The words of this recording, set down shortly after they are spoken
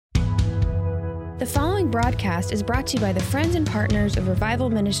The following broadcast is brought to you by the friends and partners of Revival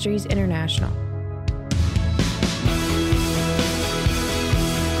Ministries International.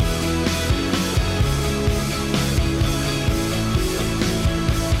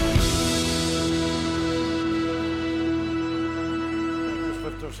 Just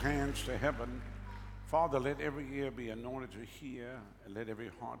lift those hands to heaven. Father, let every ear be anointed to hear, and let every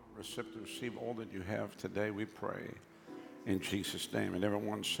heart receptive receive all that you have today, we pray. In Jesus' name. And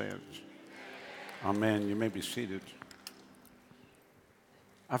everyone says, Amen. You may be seated.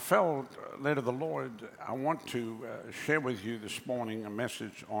 I felt led of the Lord, I want to share with you this morning a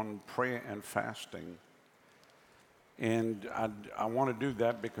message on prayer and fasting. And I want to do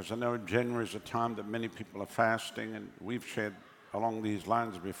that because I know January is a time that many people are fasting, and we've shared along these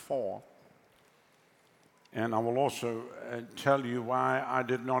lines before. And I will also tell you why I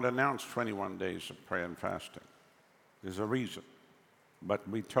did not announce 21 days of prayer and fasting. There's a reason. But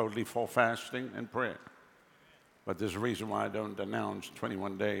we totally for fasting and prayer. But there's a reason why I don't announce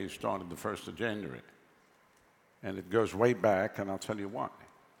 21 days started the 1st of January. And it goes way back, and I'll tell you why.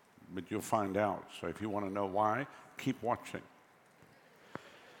 But you'll find out. So if you want to know why, keep watching.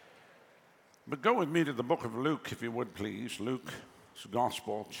 But go with me to the book of Luke, if you would please. Luke's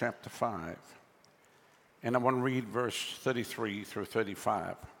Gospel, chapter 5. And I want to read verse 33 through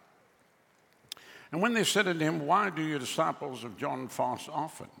 35. And when they said unto him, Why do your disciples of John fast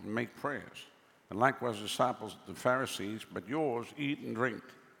often and make prayers? And likewise the disciples of the Pharisees, but yours eat and drink.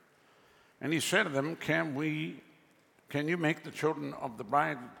 And he said to them, Can you make the children of the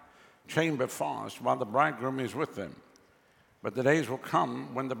bride chamber fast while the bridegroom is with them? But the days will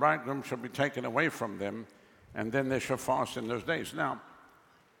come when the bridegroom shall be taken away from them, and then they shall fast in those days. Now,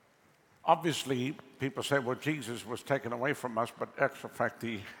 obviously, people say, well, Jesus was taken away from us, but actual fact,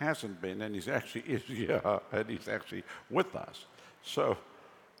 he hasn't been, and he actually is here, and he's actually with us. So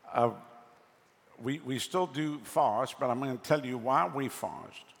we still do fast, but I'm going to tell you why we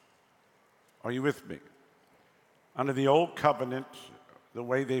fast. Are you with me? Under the old covenant, the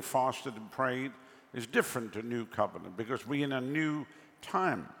way they fasted and prayed is different to new covenant, because we're in a new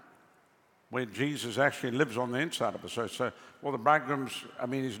time where Jesus actually lives on the inside of us. So well, the bridegroom's,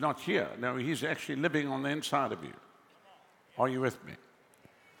 he's not here. No, he's actually living on the inside of you. Are you with me?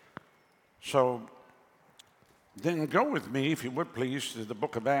 So then go with me, if you would please, to the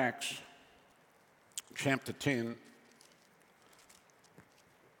book of Acts, chapter 10.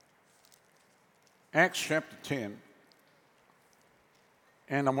 Acts chapter 10.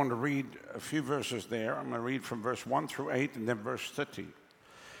 And I want to read a few verses there. I'm going to read from verse 1 through 8 and then verse 30.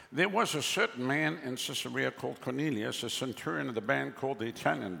 There was a certain man in Caesarea called Cornelius, a centurion of the band called the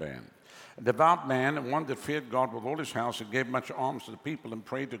Italian band, a devout man and one that feared God with all his house and gave much alms to the people and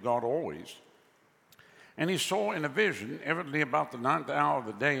prayed to God always. And he saw in a vision, evidently about the 9th hour of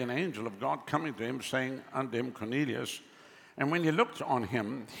the day, an angel of God coming to him, saying unto him, Cornelius. And when he looked on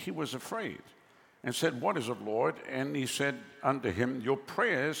him, he was afraid and said, What is it, Lord? And he said unto him, Your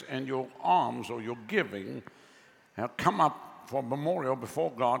prayers and your alms, or your giving, have come up for memorial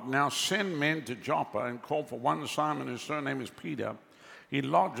before God. Now send men to Joppa and call for one Simon, whose surname is Peter. He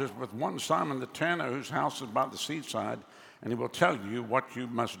lodges with one Simon the tanner, whose house is by the seaside, and he will tell you what you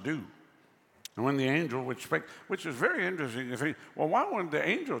must do. And when the angel which spake, which is very interesting, you think, well, why wouldn't the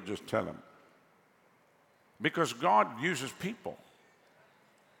angel just tell him? Because God uses people.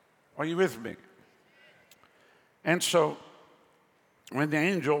 Are you with me? And so when the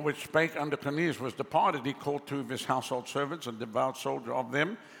angel which spake unto Cornelius was departed, he called two of his household servants, a devout soldier of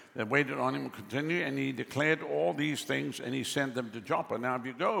them that waited on him continually, and he declared all these things, and he sent them to Joppa. Now, if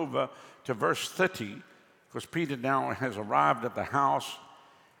you go over to verse 30, because Peter now has arrived at the house,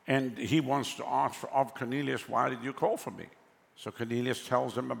 and he wants to ask of Cornelius, why did you call for me? So Cornelius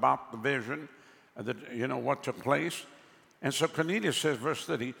tells him about the vision, what took place. And so Cornelius says, verse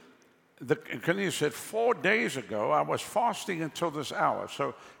 30, Cornelius said, 4 days ago, I was fasting until this hour.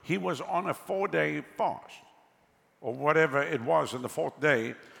 So he was on a 4-day fast, or whatever it was in the 4th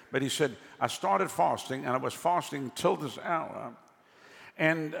day. But he said, I started fasting, and I was fasting until this hour.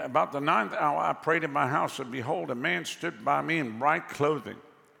 And about the 9th hour, I prayed in my house, and behold, a man stood by me in bright clothing.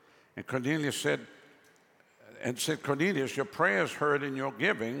 And Cornelius said, Cornelius, your prayers heard in your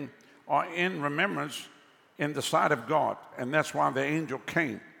giving are in remembrance in the sight of God. And that's why the angel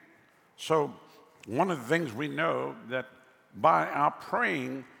came. So one of the things we know that by our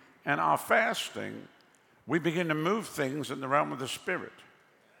praying and our fasting, we begin to move things in the realm of the Spirit.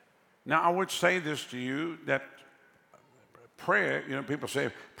 Now, I would say this to you, that prayer, people say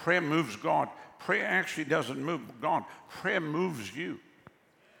prayer moves God. Prayer actually doesn't move God. Prayer moves you.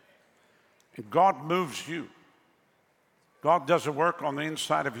 And God moves you. God does a work on the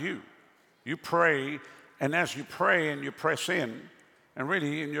inside of you. You pray, and as you pray and you press in, and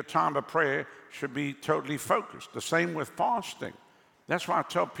really in your time of prayer should be totally focused. The same with fasting. That's why I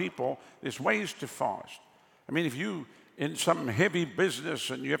tell people there's ways to fast. I mean, if you in some heavy business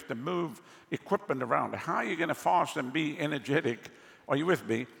and you have to move equipment around, how are you going to fast and be energetic? Are you with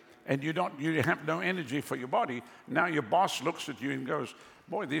me? And you have no energy for your body. Now your boss looks at you and goes,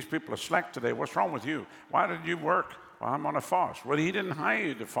 boy, these people are slack today. What's wrong with you? Why did you work? Well, I'm on a fast. Well, he didn't hire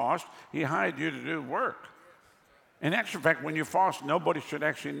you to fast. He hired you to do work. In actual fact, when you fast, nobody should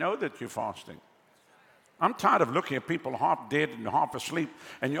actually know that you're fasting. I'm tired of looking at people half dead and half asleep,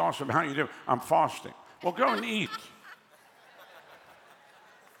 and you ask them, how you do? I'm fasting. Well, go and eat.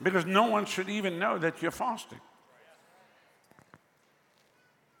 Because no one should even know that you're fasting.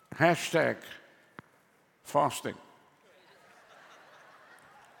 Hashtag fasting.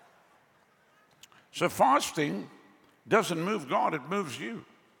 So fasting doesn't move God, it moves you.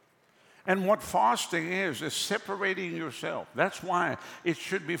 And what fasting is separating yourself. That's why it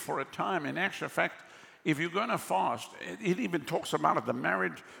should be for a time. In actual fact, if you're going to fast, it even talks about the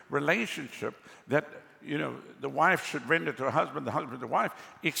marriage relationship that, you know, the wife should render to her husband, the husband to the wife,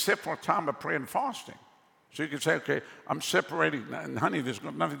 except for a time of prayer and fasting. So you can say, okay, I'm separating, and honey, there's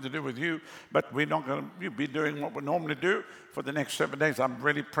got nothing to do with you, but we're not going to be doing what we normally do for the next 7 days. I'm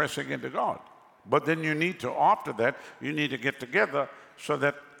really pressing into God. But then you need to, after that, you need to get together so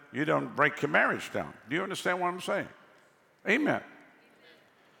that you don't break your marriage down. Do you understand what I'm saying? Amen.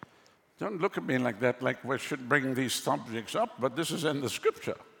 Don't look at me like that, like we should bring these subjects up, but this is in the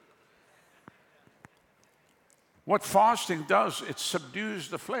scripture. What fasting does, it subdues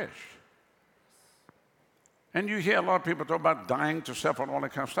the flesh. And you hear a lot of people talk about dying to self and all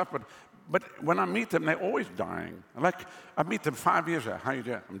that kind of stuff, but when I meet them, they're always dying. Like, I meet them 5 years ago. How you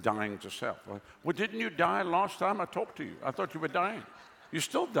doing? I'm dying to self. Well, didn't you die last time I talked to you? I thought you were dying. You're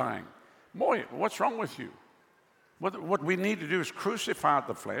still dying. Boy, what's wrong with you? What we need to do is crucify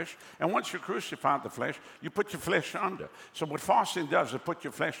the flesh, and once you crucify the flesh, you put your flesh under. So what fasting does is put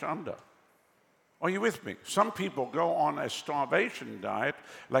your flesh under. Are you with me? Some people go on a starvation diet,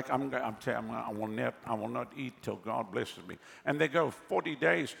 like I will not eat till God blesses me. And they go 40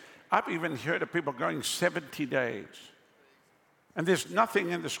 days. I've even heard of people going 70 days. And there's nothing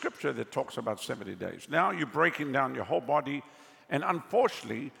in the scripture that talks about 70 days. Now you're breaking down your whole body. And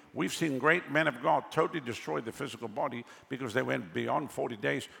unfortunately, we've seen great men of God totally destroy the physical body because they went beyond 40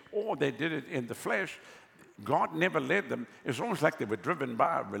 days, or they did it in the flesh. God never led them. It's almost like they were driven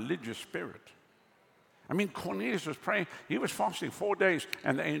by a religious spirit. I mean, Cornelius was praying. He was fasting 4 days,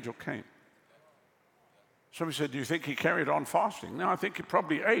 and the angel came. So we said, do you think he carried on fasting? No, I think he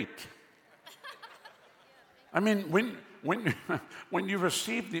probably ate. I mean, when you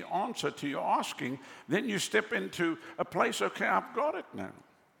receive the answer to your asking, then you step into a place, okay, I've got it now.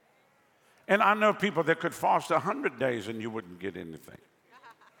 And I know people that could fast 100 days and you wouldn't get anything.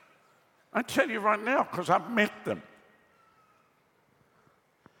 I tell you right now, because I've met them.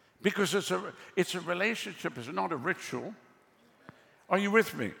 Because it's a relationship, it's not a ritual. Are you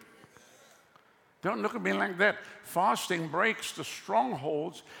with me? Don't look at me like that. Fasting breaks the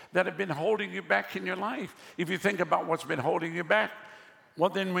strongholds that have been holding you back in your life. If you think about what's been holding you back, well,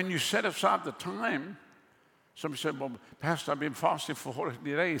 then when you set aside the time, somebody said, well, Pastor, I've been fasting for 40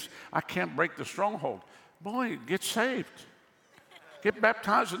 days. I can't break the stronghold. Boy, get saved. Get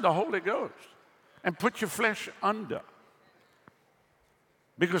baptized in the Holy Ghost and put your flesh under.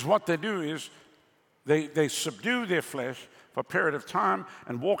 Because what they do is they subdue their flesh for a period of time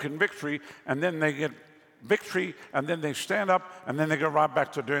and walk in victory, and then they get victory, and then they stand up, and then they go right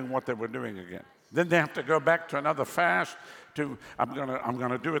back to doing what they were doing again. Then they have to go back to another fast to, I'm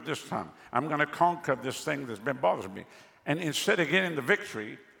gonna do it this time. I'm gonna conquer this thing that's been bothering me. And instead of getting the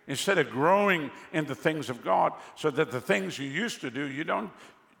victory, instead of growing in the things of God, so that the things you used to do, you don't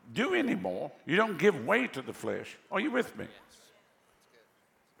do anymore. You don't give way to the flesh. Are you with me?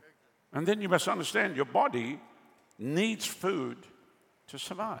 And then you must understand your body needs food to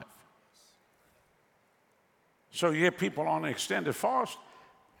survive. So you get people on an extended fast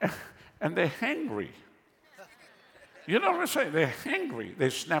and they're hangry. You know what I'm saying? They're hangry.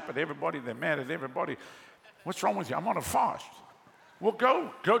 They snap at everybody. They're mad at everybody. What's wrong with you? I'm on a fast. Well,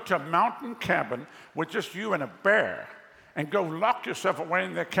 go to a mountain cabin with just you and a bear and go lock yourself away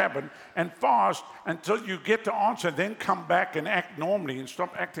in that cabin and fast until you get the answer, then come back and act normally and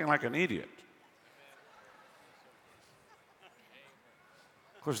stop acting like an idiot.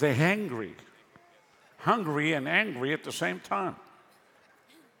 Because they're hungry and angry at the same time.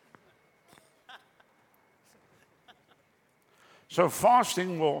 So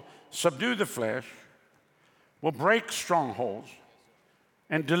fasting will subdue the flesh, will break strongholds,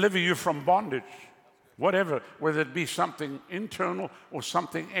 and deliver you from bondage, whatever, whether it be something internal or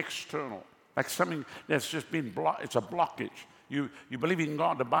something external, like something that's just been it's a blockage. You believe in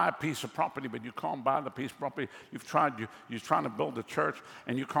God to buy a piece of property, but you can't buy the piece of property. You're trying to build a church,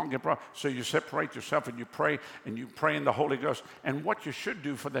 and you can't get property. So you separate yourself, and you pray in the Holy Ghost. And what you should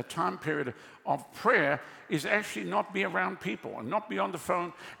do for that time period of prayer is actually not be around people, and not be on the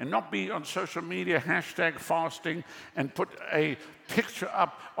phone, and not be on social media, #fasting, and put a picture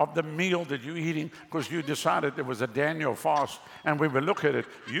up of the meal that you're eating because you decided there was a Daniel fast. And when we look at it,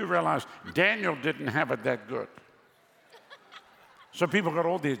 you realize Daniel didn't have it that good. So people got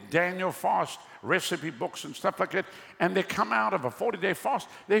all these Daniel fast recipe books and stuff like that, and they come out of a 40-day fast,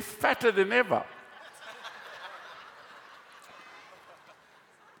 they're fatter than ever.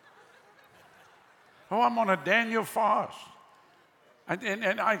 Oh, I'm on a Daniel fast.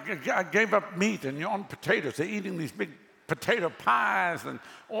 And I gave up meat, and you're on potatoes. They're eating these big potato pies and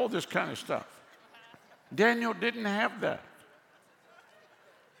all this kind of stuff. Daniel didn't have that.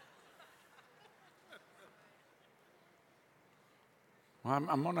 Well,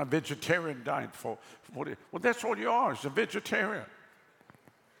 I'm on a vegetarian diet for 40. Well, that's all you are, is a vegetarian.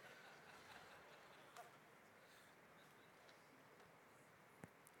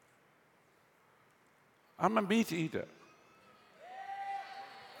 I'm a meat eater.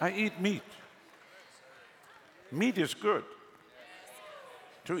 I eat meat. Meat is good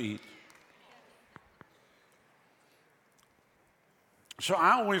to eat. So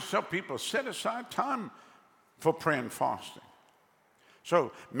I always tell people, set aside time for prayer and fasting.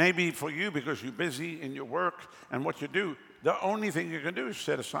 So maybe for you, because you're busy in your work and what you do, the only thing you can do is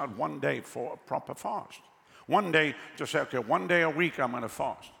set aside one day for a proper fast. One day, just say, okay, one day a week I'm going to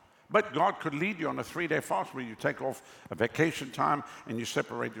fast. But God could lead you on a 3-day fast where you take off a vacation time and you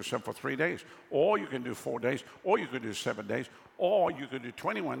separate yourself for 3 days. Or you can do 4 days, or you could do 7 days, or you could do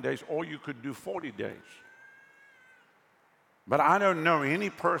 21 days, or you could do 40 days. But I don't know any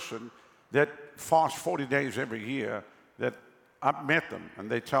person that fasts 40 days every year. That I've met them, and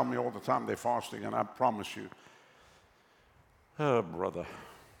they tell me all the time they're fasting, and I promise you, oh, brother,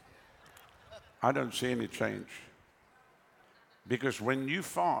 I don't see any change. Because when you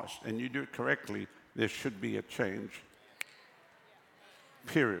fast and you do it correctly, there should be a change.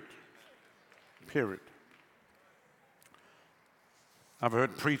 Period. Period. I've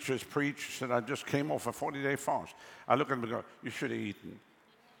heard preachers preach, said, I just came off a 40-day fast. I look at them and go, you should have eaten.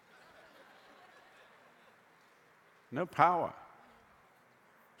 No power.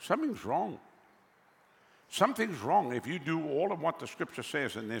 Something's wrong. Something's wrong if you do all of what the Scripture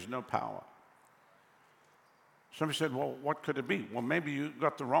says and there's no power. Somebody said, well, what could it be? Well, maybe you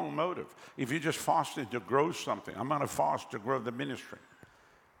got the wrong motive. If you just fasted to grow something, I'm going to fast to grow the ministry.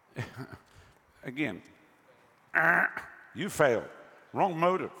 Again, you failed. Wrong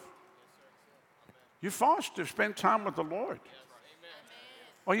motive. You fast to spend time with the Lord.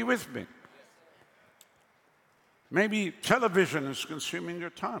 Are you with me? Maybe television is consuming your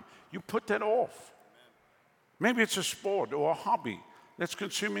time. You put that off. Maybe it's a sport or a hobby that's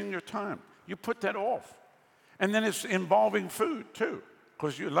consuming your time. You put that off. And then it's involving food too,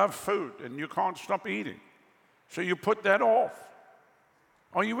 because you love food and you can't stop eating. So you put that off.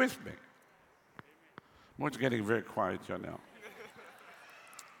 Are you with me? Well, it's getting very quiet here now.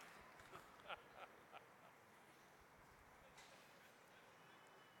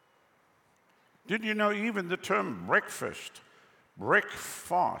 Did you know even the term breakfast, break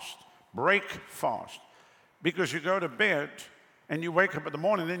fast, because you go to bed and you wake up in the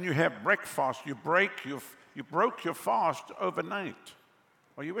morning, then you have breakfast, you broke your fast overnight.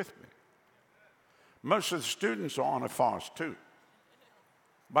 Are you with me? Most of the students are on a fast too,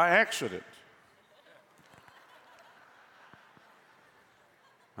 by accident.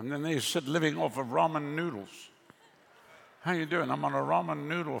 And then they sit living off of ramen noodles. How you doing? I'm on a ramen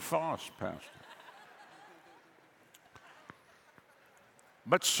noodle fast, Pastor.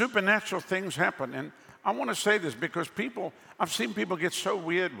 But supernatural things happen. And I want to say this because I've seen people get so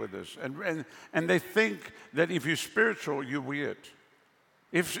weird with this. And they think that if you're spiritual, you're weird.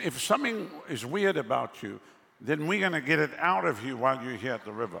 If something is weird about you, then we're going to get it out of you while you're here at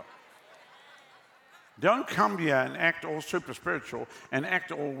the river. Don't come here and act all super spiritual and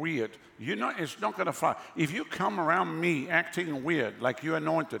act all weird. It's not going to fly. If you come around me acting weird, like you're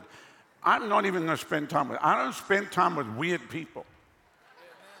anointed, I'm not even going to spend time with. I don't spend time with weird people.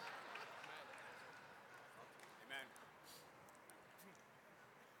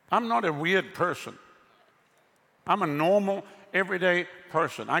 I'm not a weird person. I'm a normal, everyday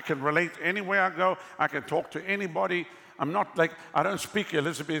person. I can relate anywhere I go. I can talk to anybody. I'm not like, I don't speak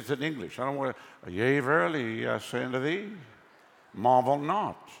Elizabethan English. I don't want to, yea, verily, I say unto thee. marvel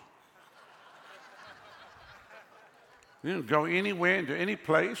not. You can go anywhere, into any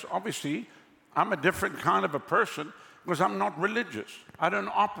place. Obviously, I'm a different kind of a person because I'm not religious. I don't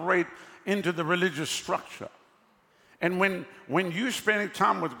operate into the religious structure. And when you're spending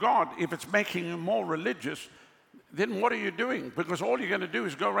time with God, if it's making you more religious, then what are you doing? Because all you're going to do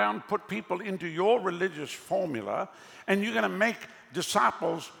is go around and put people into your religious formula, and you're going to make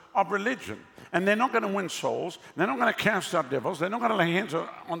disciples of religion. And they're not going to win souls. They're not going to cast out devils. They're not going to lay hands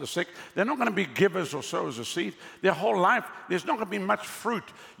on the sick. They're not going to be givers or sowers of seed. Their whole life, there's not going to be much fruit.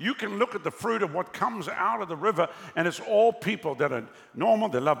 You can look at the fruit of what comes out of the river, and it's all people that are normal.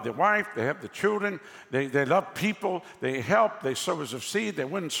 They love their wife. They have the children. They love people. They help. They're sowers of seed. They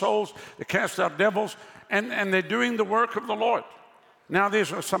win souls. They cast out devils. And they're doing the work of the Lord. Now,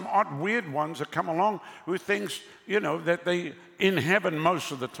 there's some odd, weird ones that come along who thinks, that they in heaven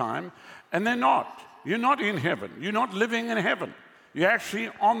most of the time, and they're not. You're not in heaven. You're not living in heaven. You're actually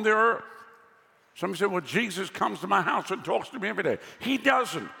on the earth. Some say, well, Jesus comes to my house and talks to me every day. He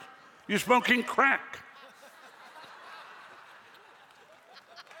doesn't. You're smoking crack.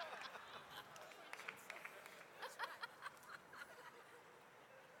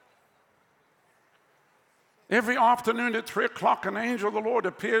 Every afternoon at 3 o'clock, an angel of the Lord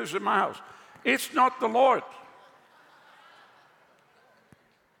appears in my house. It's not the Lord.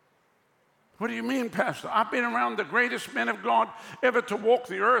 What do you mean, Pastor? I've been around the greatest men of God ever to walk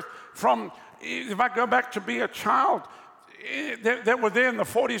the earth. If I go back to be a child, that were there in the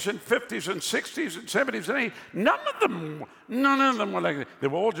 40s and 50s and 60s and 70s and 80s, none of them were like that. They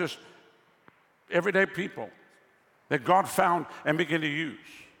were all just everyday people that God found and began to use.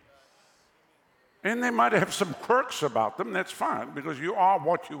 And they might have some quirks about them. That's fine, because you are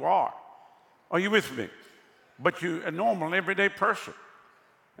what you are. Are you with me? But you're a normal, everyday person.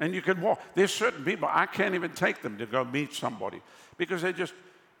 And you can walk. There's certain people, I can't even take them to go meet somebody because they're just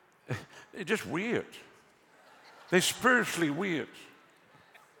weird. They're spiritually weird.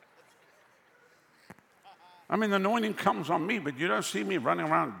 I mean, the anointing comes on me, but you don't see me running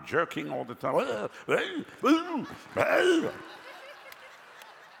around jerking all the time.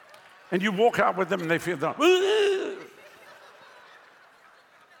 And you walk out with them and they feel that.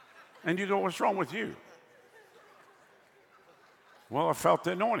 And you go, what's wrong with you? Well, I felt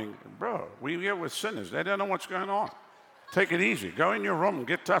the anointing. Bro, we here with sinners. They don't know what's going on. Take it easy. Go in your room,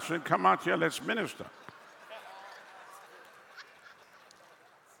 get touched, and come out here. Let's minister.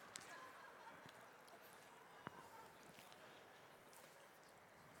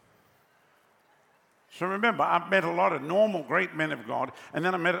 So remember, I've met a lot of normal, great men of God, and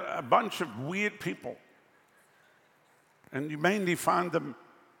then I met a bunch of weird people. And you mainly find them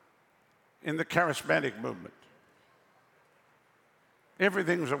in the charismatic movement.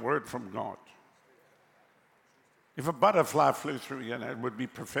 Everything's a word from God. If a butterfly flew through you, it would be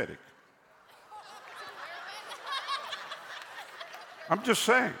prophetic. I'm just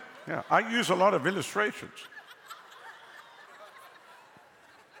saying. Yeah, I use a lot of illustrations.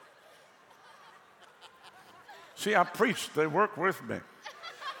 See, I preached. They work with me.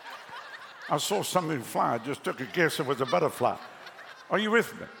 I saw something fly. I just took a guess it was a butterfly. Are you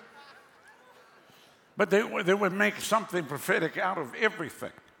with me? But they would make something prophetic out of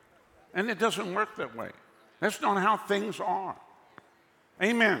everything. And it doesn't work that way. That's not how things are.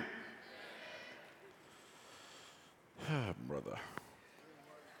 Amen. Oh, brother.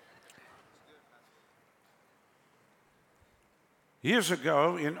 Years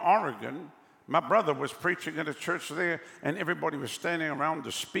ago in Oregon, my brother was preaching at a church there, and everybody was standing around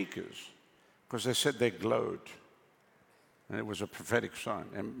the speakers because they said they glowed. And it was a prophetic sign.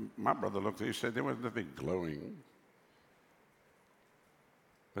 And my brother looked at it, he said there was nothing glowing.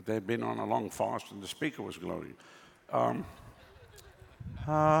 But they'd been on a long fast, and the speaker was glowing. Ha,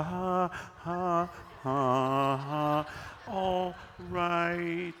 ha, ha, all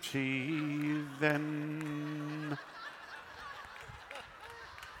righty then.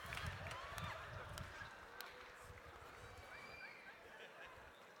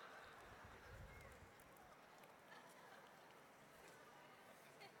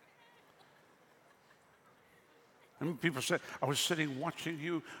 And people say, I was sitting watching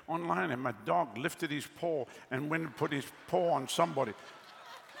you online, and my dog lifted his paw and went and put his paw on somebody.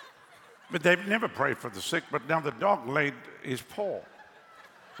 But they've never prayed for the sick, but now the dog laid his paw.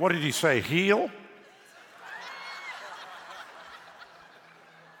 What did he say, heal?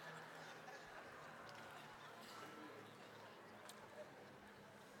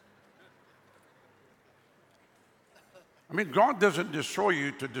 I mean, God doesn't destroy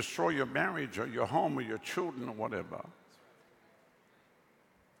you to destroy your marriage or your home or your children or whatever.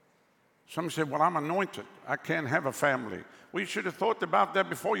 Some say, well, I'm anointed. I can't have a family. Well, you should have thought about that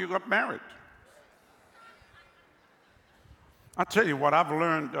before you got married. I'll tell you what I've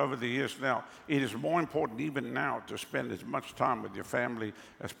learned over the years now. It is more important even now to spend as much time with your family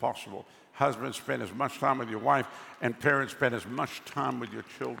as possible. Husbands, spend as much time with your wife, and parents, spend as much time with your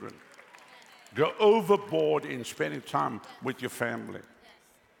children. Go overboard in spending time with your family.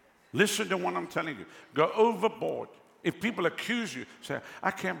 Listen to what I'm telling you. Go overboard. If people accuse you, say, I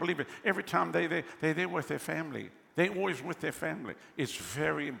can't believe it. Every time they're with their family. They're always with their family. It's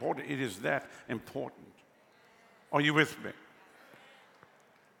very important. It is that important. Are you with me?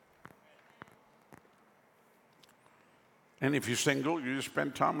 And if you're single, you just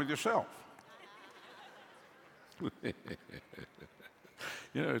spend time with yourself. You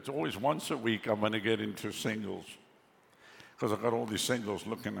know, it's always once a week I'm going to get into singles because I've got all these singles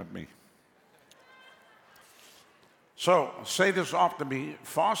looking at me. So, say this after me.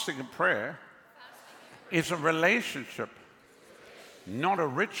 Fasting and prayer is a relationship, not a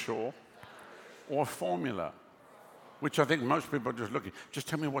ritual or formula, which I think most people are just looking. Just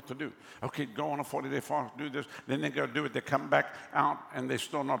tell me what to do. Okay, go on a 40-day fast, do this. Then they go do it. They come back out, and they're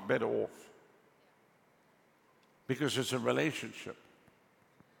still not better off because it's a relationship.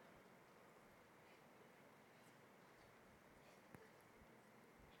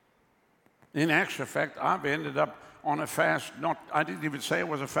 In actual fact, I've ended up on a fast. I didn't even say it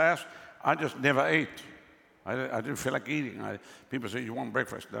was a fast. I just never ate. I didn't feel like eating. People say, you want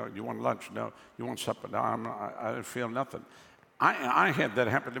breakfast? No. You want lunch? No. You want supper? No. I didn't feel nothing. I had that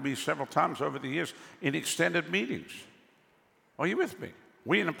happen to me several times over the years in extended meetings. Are you with me?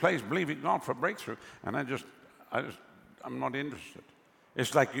 We're in a place believing God for breakthrough, and I'm not interested.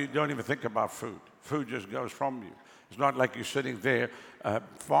 It's like you don't even think about food. Food just goes from you. It's not like you're sitting there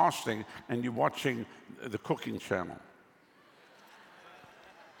fasting and you're watching the cooking channel.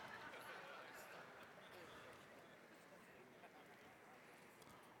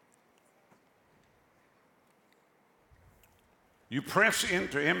 You press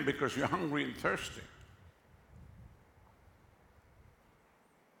into Him because you're hungry and thirsty.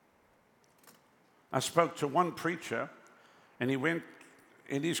 I spoke to one preacher, and he went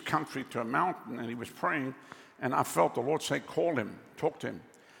in his country to a mountain, and he was praying, and I felt the Lord say, call him, talk to him.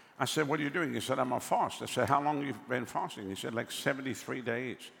 I said, what are you doing? He said, I'm on fast. I said, how long have you been fasting? He said, like 73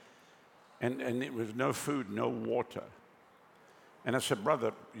 days. And it was no food, no water. And I said,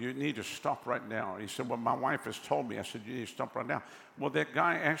 brother, you need to stop right now. He said, well, my wife has told me. I said, you need to stop right now. Well, that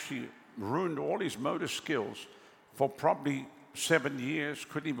guy actually ruined all his motor skills for probably 7 years,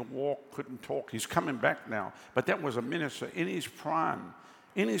 couldn't even walk, couldn't talk. He's coming back now. But that was a minister in his prime,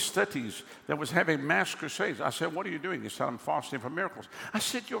 in his 30s, that was having mass crusades. I said, what are you doing? He said, I'm fasting for miracles. I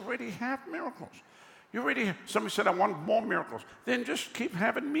said, you already have miracles. Somebody said, I want more miracles. Then just keep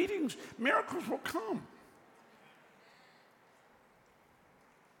having meetings. Miracles will come.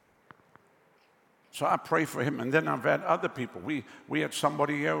 So I pray for him, and then I've had other people. We had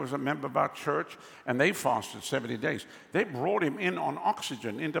somebody here who was a member of our church, and they fasted 70 days. They brought him in on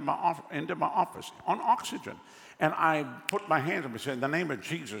oxygen into my office, on oxygen. And I put my hands on him and said, in the name of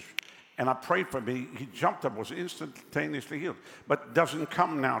Jesus, and I prayed for him. He jumped up, was instantaneously healed, but doesn't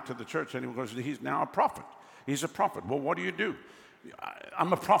come now to the church anymore because he's now a prophet. He's a prophet. Well, what do?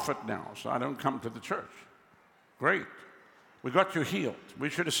 I'm a prophet now, so I don't come to the church. Great. We got you healed. We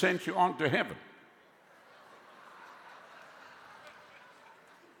should have sent you on to heaven.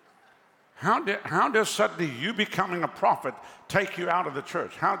 How does suddenly you becoming a prophet take you out of the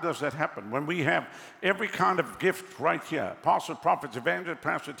church? How does that happen? When we have every kind of gift right here, apostle, prophets, evangelist,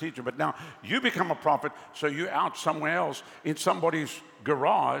 pastor, teacher, but now you become a prophet, so you're out somewhere else in somebody's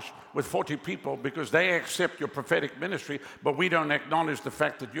garage with 40 people because they accept your prophetic ministry, but we don't acknowledge the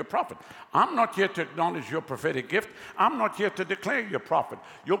fact that you're a prophet. I'm not here to acknowledge your prophetic gift. I'm not here to declare you're a prophet.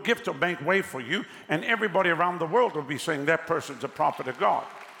 Your gift will make way for you, and everybody around the world will be saying that person's a prophet of God.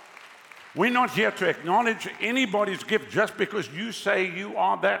 We're not here to acknowledge anybody's gift just because you say you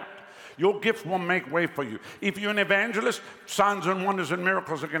are that. Your gift will make way for you. If you're an evangelist, signs and wonders and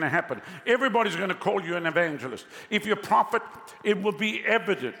miracles are going to happen. Everybody's going to call you an evangelist. If you're a prophet, it will be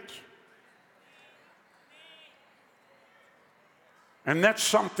evident. And that's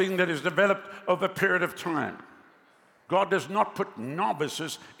something that is developed over a period of time. God does not put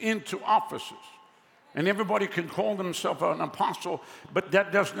novices into offices. And everybody can call themselves an apostle, but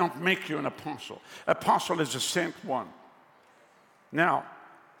that does not make you an apostle. Apostle is a sent one. Now,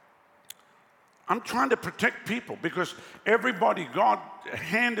 I'm trying to protect people because everybody, God's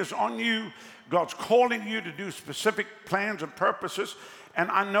hand is on you. God's calling you to do specific plans and purposes.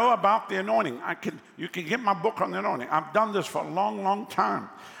 And I know about the anointing. You can get my book on the anointing. I've done this for a long, long time.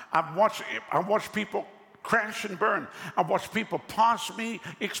 I watched people crash and burn. I watched people pass me,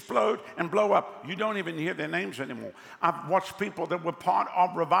 explode, and blow up. You don't even hear their names anymore. I've watched people that were part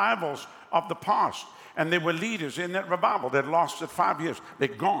of revivals of the past, and they were leaders in that revival that lasted 5 years. They're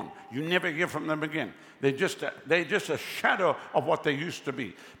gone. You never hear from them again. They're just a shadow of what they used to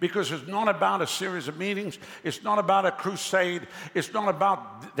be. Because it's not about a series of meetings. It's not about a crusade. It's not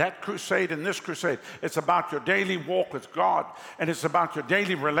about that crusade and this crusade. It's about your daily walk with God, and it's about your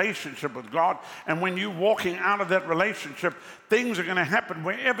daily relationship with God. And when you're walking out of that relationship, things are going to happen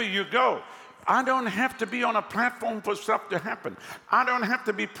wherever you go. I don't have to be on a platform for stuff to happen. I don't have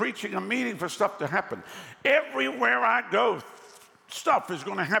to be preaching a meeting for stuff to happen. Everywhere I go, stuff is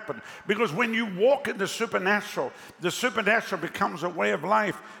going to happen. Because when you walk in the supernatural becomes a way of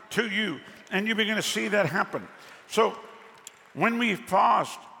life to you, and you begin to see that happen. So when we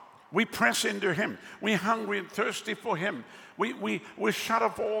fast, we press into Him. We're hungry and thirsty for Him. We shut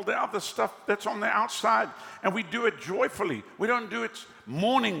off all the other stuff that's on the outside, and we do it joyfully. We don't do it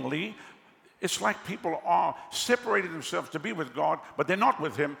mourningly. It's like people are separating themselves to be with God, but they're not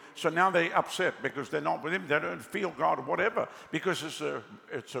with Him, so now they're upset because they're not with Him. They don't feel God or whatever, because it's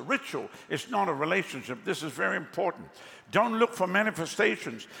a ritual. It's not a relationship. This is very important. Don't look for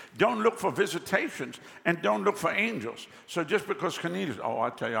manifestations. Don't look for visitations, and don't look for angels. So just because Cornelius,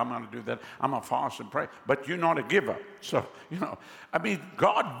 I tell you, I'm going to do that. I'm going to fast and pray, but you're not a giver. So,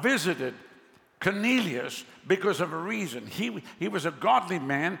 God visited Cornelius because of a reason. He was a godly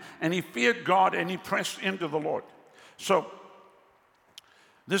man, and he feared God, and he pressed into the Lord. So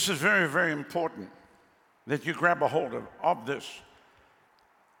this is very, very important that you grab a hold of this,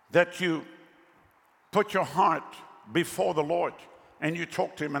 that you put your heart before the Lord and you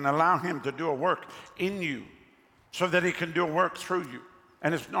talk to Him and allow Him to do a work in you so that He can do a work through you.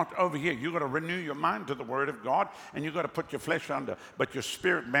 And it's not over here. You've got to renew your mind to the Word of God, and you've got to put your flesh under. But your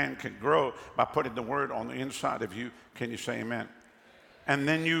spirit man can grow by putting the Word on the inside of you. Can you say amen? And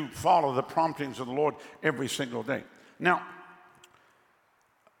then you follow the promptings of the Lord every single day. Now,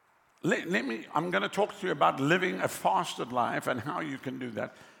 I'm going to talk to you about living a fasted life and how you can do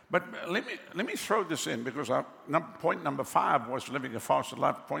that. But let me throw this in, because point number 5 was living a fasted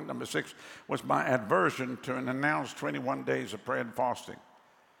life. Point number 6 was my aversion to an announced 21 days of prayer and fasting.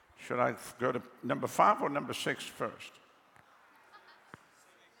 Should I go to number 5 or number 6 first?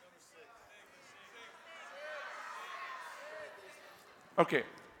 Okay,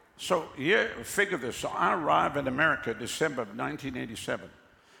 so figure this. So I arrived in America December of 1987,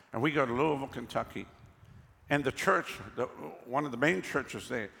 and we go to Louisville, Kentucky, and the church, one of the main churches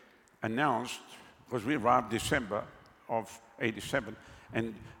there, announced, because we arrived December of 87,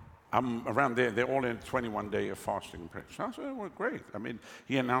 and I'm around there, they're all in 21-day of fasting and prayer. So I said, well, great.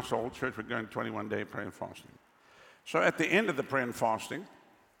 He announced the whole church we're going 21-day prayer and fasting. So at the end of the prayer and fasting,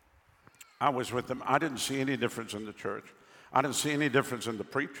 I was with them. I didn't see any difference in the church. I didn't see any difference in the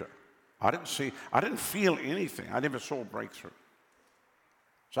preacher. I didn't feel anything. I never saw a breakthrough.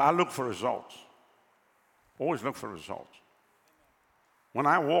 So I look for results. Always look for results. When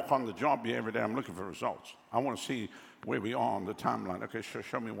I walk on the job here every day, I'm looking for results. I want to see where we are on the timeline. Okay,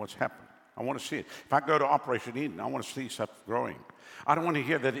 show me what's happened. I want to see it. If I go to Operation Eden, I want to see stuff growing. I don't want to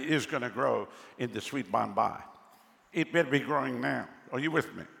hear that it is going to grow in the sweet by and by. It better be growing now. Are you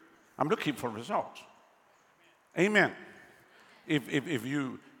with me? I'm looking for results. Amen. If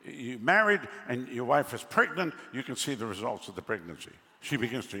you're married and your wife is pregnant, you can see the results of the pregnancy. She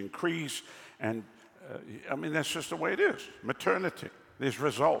begins to increase, and that's just the way it is. Maternity, there's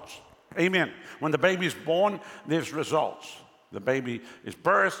results. Amen. When the baby's born, there's results. The baby is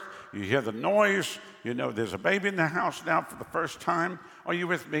birthed, you hear the noise, you know there's a baby in the house now for the first time. Are you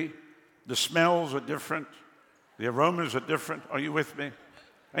with me? The smells are different. The aromas are different. Are you with me?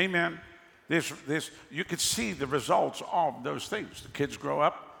 Amen. You could see the results of those things. The kids grow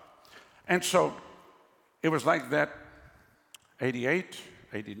up. And so it was like that 88,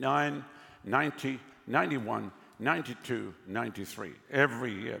 89, 90, 91, 92, 93.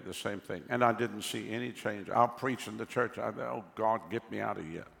 Every year, the same thing. And I didn't see any change. I'll preach in the church. I thought, oh, God, get me out of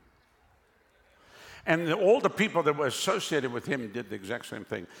here. And all the people that were associated with him did the exact same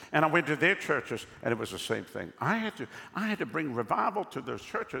thing. And I went to their churches, and it was the same thing. I had to bring revival to those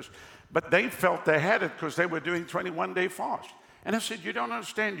churches, but they felt they had it because they were doing 21-day fast. And I said, you don't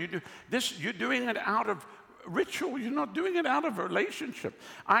understand. You're doing it out of ritual. You're not doing it out of a relationship.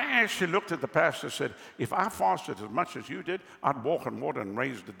 I actually looked at the pastor and said, if I fasted as much as you did, I'd walk on water and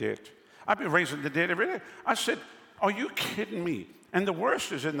raise the dead. I'd be raising the dead every day. I said, Are you kidding me? And the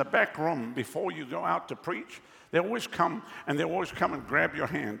worst is in the back room before you go out to preach. They always come and grab your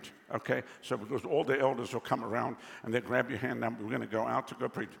hand, okay? So because all the elders will come around and they grab your hand. Now we're going to go out to go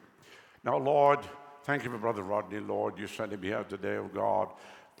preach. Now, Lord, thank you for Brother Rodney. Lord, you sent him here today, oh God.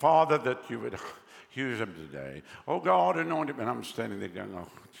 Father, that you would use him today. Oh God, anoint him. And I'm standing there going, oh,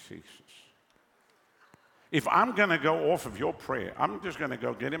 Jesus. If I'm going to go off of your prayer, I'm just going to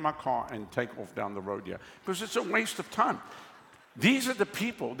go get in my car and take off down the road here. Because it's a waste of time. These are the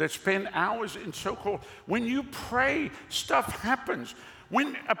people that spend hours in so-called, when you pray, stuff happens.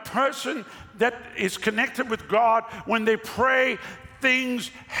 When a person that is connected with God, when they pray, things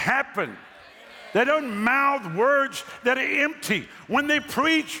happen. They don't mouth words that are empty. When they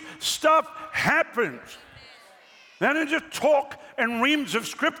preach, stuff happens. They don't just talk and reams of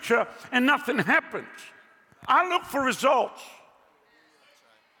scripture and nothing happens. I look for results.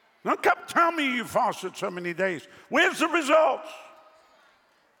 Don't come tell me you fasted so many days. Where's the results?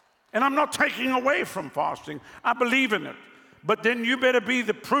 And I'm not taking away from fasting. I believe in it. But then you better be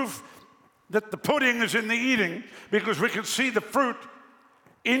the proof that the pudding is in the eating, because we can see the fruit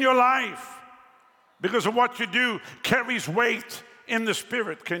in your life. Because of what you do carries weight in the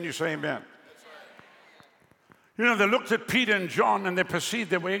Spirit. Can you say amen? You know, they looked at Peter and John and they perceived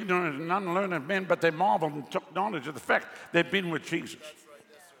they were ignorant and unlearned men, but they marveled and took knowledge of the fact they'd been with Jesus.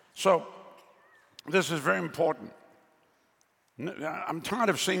 So, this is very important. I'm tired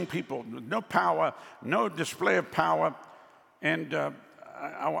of seeing people with no power, no display of power, and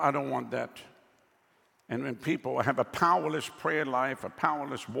I don't want that. And when people have a powerless prayer life, a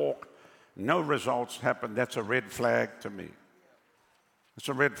powerless walk, no results happen, that's a red flag to me. It's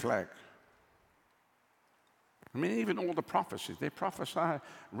a red flag. I mean, even all the prophecies, they prophesy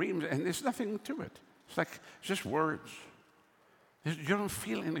reams, and there's nothing to it. It's like just words. You don't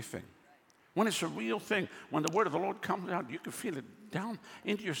feel anything. When it's a real thing, when the word of the Lord comes out, you can feel it down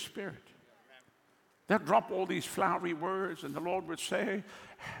into your spirit. They'll drop all these flowery words, and the Lord would say,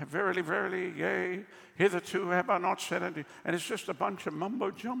 verily, verily, yea, hitherto have I not said unto you. And it's just a bunch of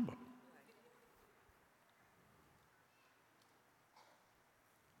mumbo-jumbo.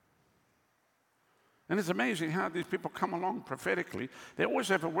 And it's amazing how these people come along prophetically. They always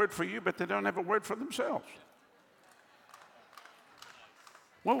have a word for you, but they don't have a word for themselves.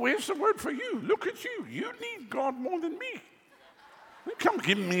 Well, where's the word for you? Look at you. You need God more than me. Don't come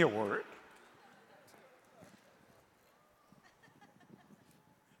give me a word.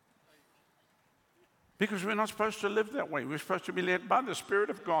 Because we're not supposed to live that way. We're supposed to be led by the Spirit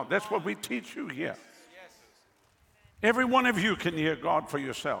of God. That's what we teach you here. Every one of you can hear God for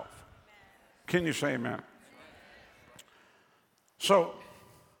yourself. Can you say amen? So,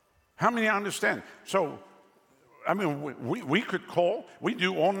 how many understand? So, I mean, we could call, we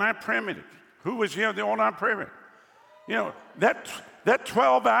do all-night prayer meetings. Who was here at the all-night prayer meeting? You know, that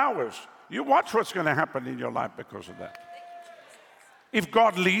 12 hours, you watch what's going to happen in your life because of that. If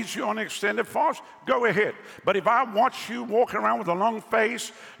God leads you on an extended fast, go ahead. But if I watch you walking around with a long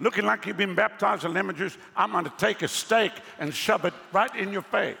face, looking like you've been baptized in lemon juice, I'm going to take a steak and shove it right in your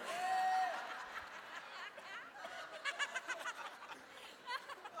face.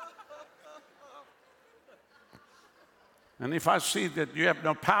 And if I see that you have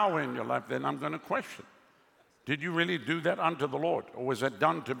no power in your life, then I'm going to question. Did you really do that unto the Lord? Or was that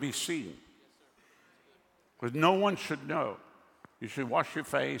done to be seen? Because no one should know. You should wash your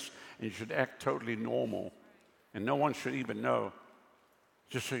face and you should act totally normal. And no one should even know.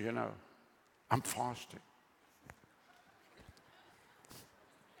 Just so you know, I'm fasting.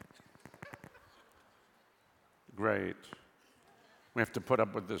 Great. We have to put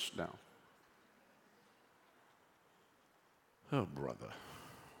up with this now. Oh, brother.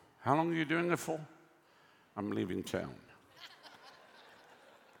 How long are you doing it for? I'm leaving town.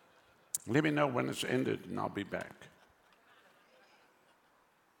 Let me know when it's ended and I'll be back.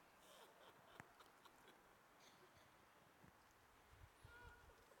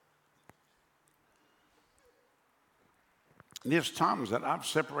 There's times that I've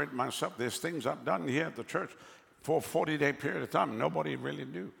separated myself. There's things I've done here at the church for a 40-day period of time. Nobody really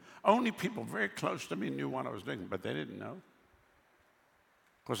knew. Only people very close to me knew what I was doing, but they didn't know.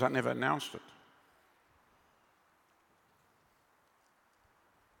 Because I never announced it.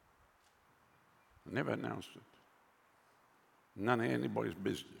 I never announced it. None of anybody's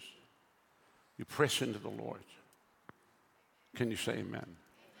business. You press into the Lord. Can you say amen?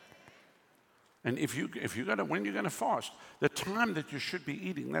 And if you're gonna, when you're going to fast, the time that you should be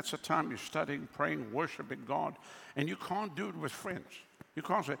eating, that's the time you're studying, praying, worshiping God. And you can't do it with friends. You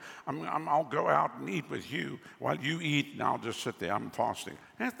can't say, I'll go out and eat with you while you eat and I'll just sit there. I'm fasting.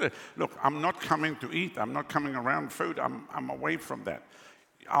 Look, I'm not coming to eat. I'm not coming around food. I'm away from that.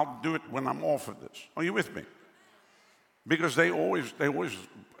 I'll do it when I'm off of this. Are you with me? Because they always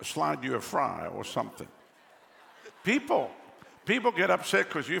slide you a fry or something. People get upset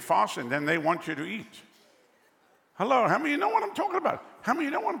because you're fasting, then they want you to eat. Hello, how many of you know what I'm talking about? How many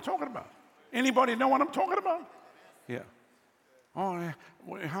of you know what I'm talking about? Anybody know what I'm talking about? Yeah. Oh, yeah.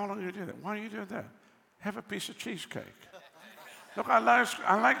 Well, how long do you do that? Why do you do that? Have a piece of cheesecake. Look, I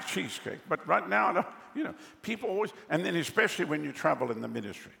like cheesecake, but right now, I don't, people always, and then especially when you travel in the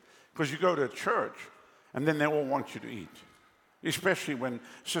ministry, because you go to a church, and then they all want you to eat. Especially when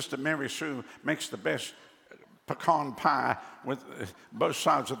Sister Mary Sue makes the best pecan pie with both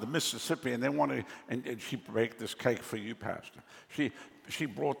sides of the Mississippi, and they want to, and she baked this cake for you, Pastor. She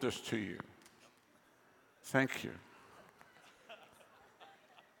brought this to you. Thank you.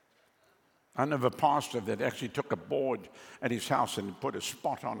 I know of a pastor that actually took a board at his house and put a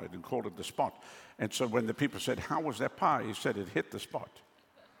spot on it and called it the spot. And so when the people said, "How was that pie?" he said, "It hit the spot."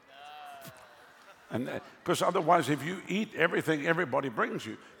 And because otherwise, if you eat everything everybody brings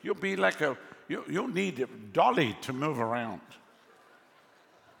you, you'll be like you'll need a dolly to move around.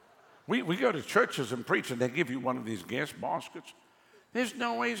 We go to churches and preach, and they give you one of these gas baskets. There's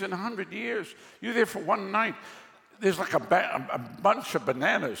no ways in 100 years. You're there for one night. There's like a bunch of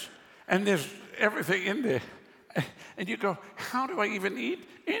bananas, and there's everything in there. And you go, how do I even eat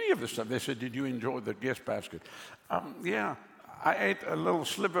any of this stuff? They said, did you enjoy the guest basket? Yeah, I ate a little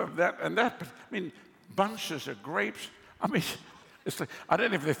sliver of that and that. But, I mean, bunches of grapes. I mean, it's like, I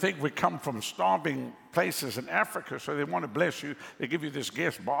don't know if they think we come from starving places in Africa, so they want to bless you. They give you this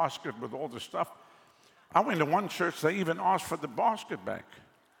guest basket with all this stuff. I went to one church, they even asked for the basket back.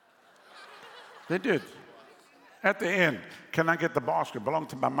 They did. At the end, can I get the basket? It belonged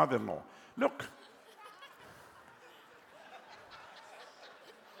to my mother-in-law. Look.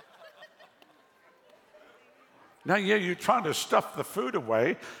 Now, yeah, you're trying to stuff the food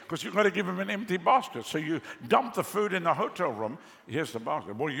away because you've got to give them an empty basket. So you dump the food in the hotel room. Here's the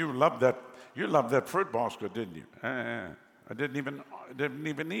basket. Well, you loved that fruit basket, didn't you? I didn't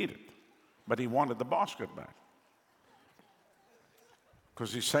even need it. But he wanted the basket back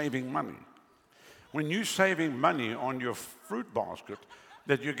because he's saving money. When you're saving money on your fruit basket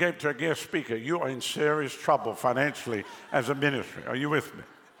that you gave to a guest speaker, you are in serious trouble financially as a ministry. Are you with me?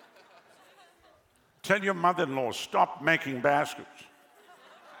 Tell your mother-in-law, stop making baskets.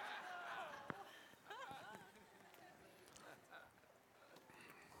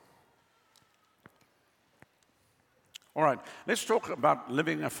 All right, let's talk about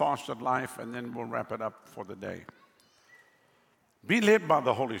living a fasted life, and then we'll wrap it up for the day. Be led by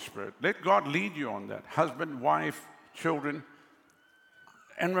the Holy Spirit. Let God lead you on that. Husband, wife, children.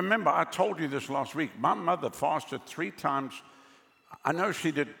 And remember, I told you this last week. My mother fasted 3 times. I know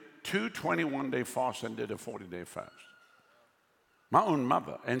she did 2 21-day fasts and did a 40-day fast. My own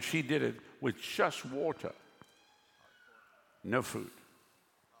mother. And she did it with just water. No food.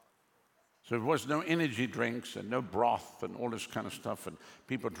 So there was no energy drinks and no broth and all this kind of stuff, and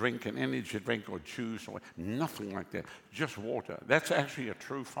people drink an energy drink or juice or nothing like that, just water. That's actually a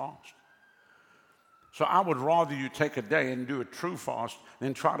true fast. So I would rather you take a day and do a true fast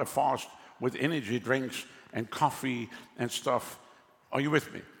than try to fast with energy drinks and coffee and stuff. Are you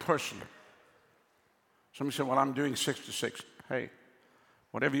with me? Personally. Somebody said, well, I'm doing 6 to 6. Hey,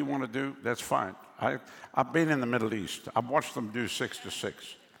 whatever you want to do, that's fine. I've been in the Middle East. I've watched them do 6 to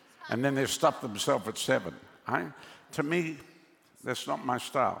 6. And then they stop themselves at 7. To me, that's not my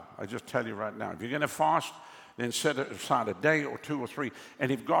style. I just tell you right now. If you're going to fast, then set aside a day or 2 or 3.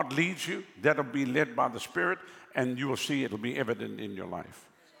 And if God leads you, that'll be led by the Spirit, and you will see it'll be evident in your life.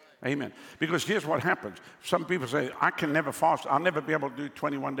 Amen. Because here's what happens. Some people say, I can never fast. I'll never be able to do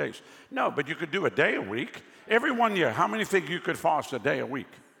 21 days. No, but you could do a day a week. Every 1 year, how many think you could fast a day a week?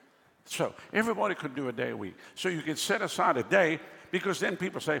 So everybody could do a day a week. So you can set aside a day, because then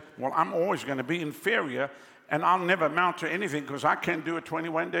people say, well, I'm always going to be inferior and I'll never amount to anything because I can't do a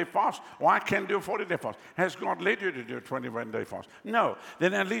 21-day fast or I can't do a 40-day fast. Has God led you to do a 21-day fast? No.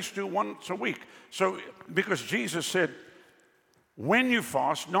 Then at least do once a week. So because Jesus said, when you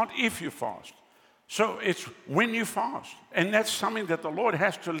fast, not if you fast. So it's when you fast. And that's something that the Lord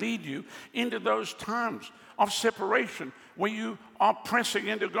has to lead you into those times of separation where you are pressing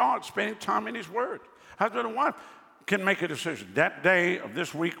into God, spending time in His Word. Husband and wife can make a decision. That day of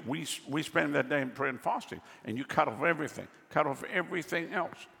this week, we spend that day in prayer and fasting, and you cut off everything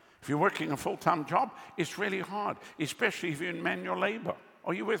else. If you're working a full-time job, it's really hard, especially if you're in manual labor.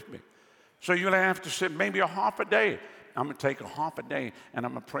 Are you with me? So you'll have to sit maybe a half a day, I'm going to take a half a day and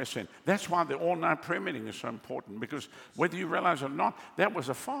I'm going to press in. That's why the all-night prayer meeting is so important, because whether you realize it or not, that was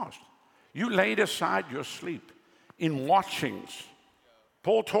a fast. You laid aside your sleep in watchings.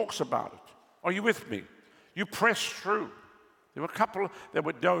 Paul talks about it. Are you with me? You pressed through. There were a couple that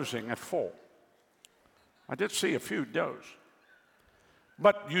were dozing at 4. I did see a few doze.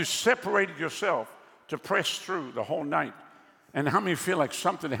 But you separated yourself to press through the whole night. And how many feel like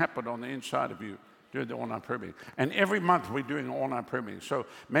something happened on the inside of you during the all-night prayer meeting? And every month we're doing an all-night prayer meeting. So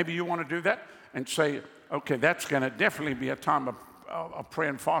maybe you want to do that and say, okay, that's going to definitely be a time of prayer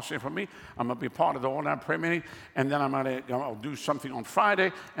and fasting for me. I'm going to be part of the all-night prayer meeting. And then I'll do something on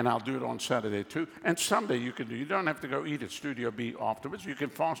Friday, and I'll do it on Saturday too. And Sunday you can do. You don't have to go eat at Studio B afterwards. You can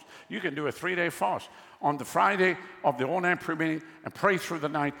fast. You can do a 3-day fast on the Friday of the all-night prayer meeting and pray through the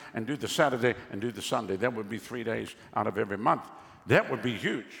night and do the Saturday and do the Sunday. That would be 3 days out of every month. That would be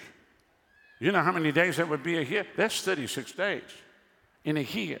huge. You know how many days that would be a year? That's 36 days in a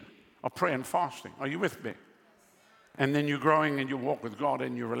year of prayer and fasting. Are you with me? And then you're growing and you walk with God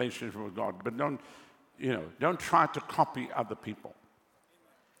in your relationship with God. But don't try to copy other people.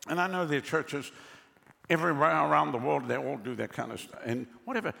 And I know there are churches everywhere around the world, they all do that kind of stuff. And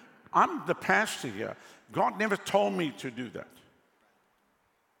whatever. I'm the pastor here. God never told me to do that.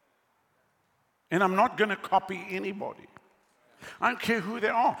 And I'm not going to copy anybody. I don't care who they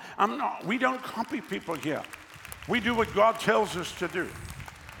are. We don't copy people here. We do what God tells us to do.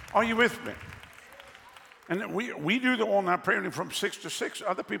 Are you with me? And we do the all-night prayer meeting from 6 to 6.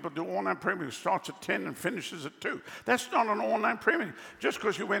 Other people do all-night prayer meeting. Starts at 10 and finishes at 2. That's not an all-night prayer meeting just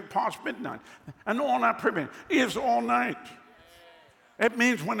because you went past midnight. An all-night prayer meeting is all night. It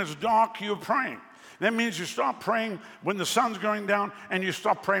means when it's dark, you're praying. That means you start praying when the sun's going down and you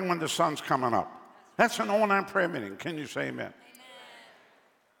stop praying when the sun's coming up. That's an all-night prayer meeting. Can you say amen? Amen.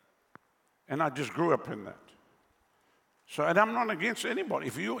 And I just grew up in that. So, and I'm not against anybody.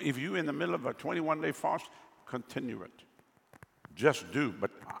 If you're in the middle of a 21-day fast, continue it. Just do.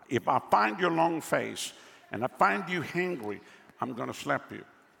 But if I find your long face and I find you hangry, I'm going to slap you.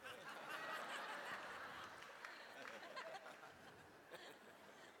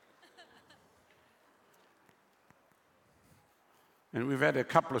 And we've had a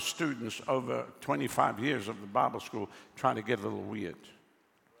couple of students over 25 years of the Bible school trying to get a little weird.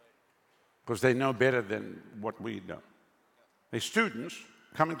 Because they know better than what we know. They're students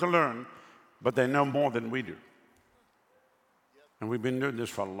coming to learn, but they know more than we do. And we've been doing this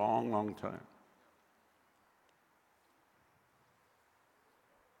for a long, long time.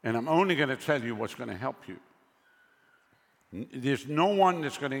 And I'm only going to tell you what's going to help you. There's no one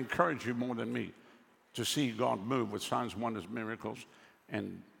that's going to encourage you more than me to see God move with signs, wonders, miracles,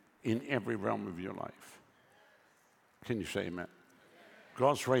 and in every realm of your life. Can you say amen?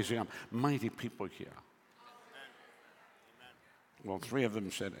 God's raising up mighty people here. Well, 3 of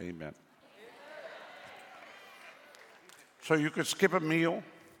them said amen. So you could skip a meal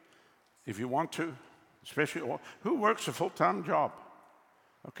if you want to, especially who works a full-time job.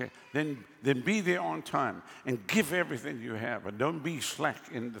 Okay, then be there on time and give everything you have, and don't be slack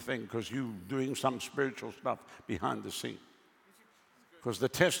in the thing because you're doing some spiritual stuff behind the scene. Because the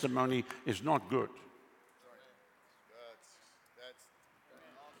testimony is not good.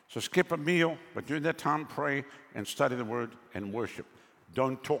 So skip a meal, but during that time, pray and study the Word and worship.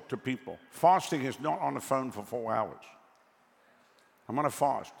 Don't talk to people. Fasting is not on the phone for 4 hours. I'm on a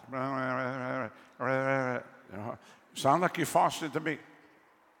fast. Sound like you fasted to me.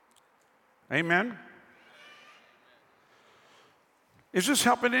 Amen? Is this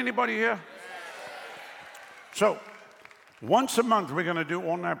helping anybody here? So, once a month, we're going to do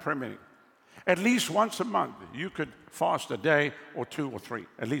all-night prayer meeting. At least once a month, you could fast a day or 2 or 3,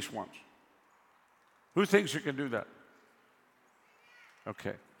 at least once. Who thinks you can do that?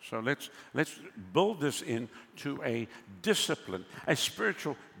 Okay, so let's build this into a discipline, a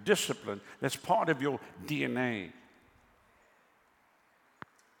spiritual discipline that's part of your DNA.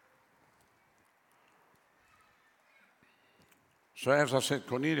 So as I said,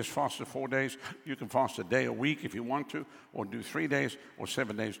 Cornelius fasted 4 days. You can fast a day a week if you want to, or do 3 days, or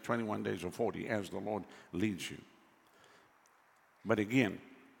 7 days, 21 days, or 40, as the Lord leads you. But again,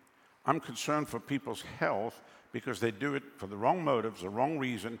 I'm concerned for people's health because they do it for the wrong motives, the wrong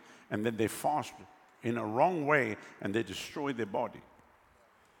reason, and then they fast in a wrong way, and they destroy their body.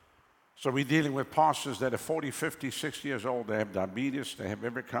 So we're dealing with pastors that are 40, 50, 60 years old. They have diabetes. They have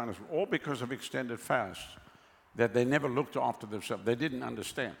every kind of, all because of extended fasts. That they never looked after themselves. They didn't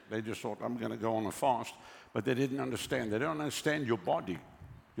understand. They just thought, I'm going to go on a fast. But they didn't understand. They don't understand your body.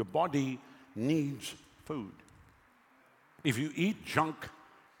 Your body needs food. If you eat junk,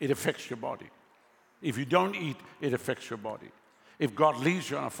 it affects your body. If you don't eat, it affects your body. If God leads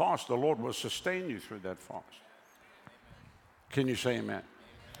you on a fast, the Lord will sustain you through that fast. Can you say amen?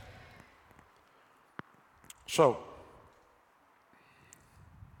 So,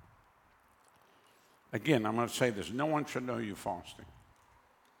 again, I'm going to say this. No one should know you're fasting.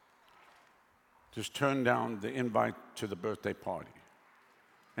 Just turn down the invite to the birthday party.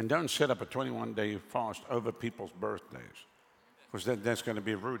 And don't set up a 21-day fast over people's birthdays. Because that's going to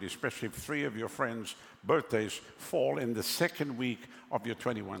be rude, especially if 3 of your friends' birthdays fall in the second week of your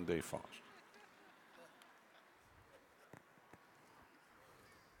 21-day fast.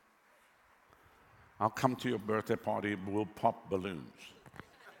 I'll come to your birthday party, we'll pop balloons.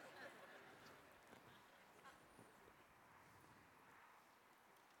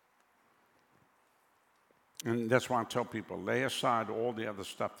 And that's why I tell people, lay aside all the other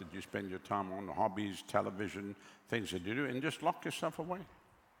stuff that you spend your time on, hobbies, television, things that you do, and just lock yourself away.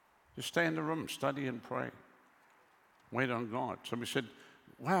 Just stay in the room, study and pray. Wait on God. Somebody said,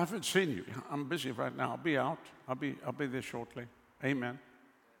 well, I haven't seen you. I'm busy right now. I'll be out. I'll be there shortly. Amen.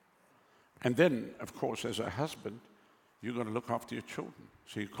 And then, of course, as a husband, you're going to look after your children.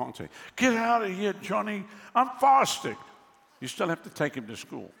 So you can't say, get out of here, Johnny. I'm fasting. You still have to take him to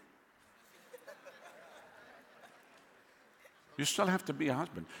school. You still have to be a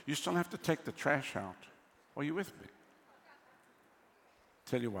husband. You still have to take the trash out. Are you with me?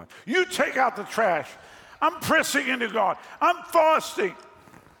 Tell you what. You take out the trash. I'm pressing into God. I'm fasting.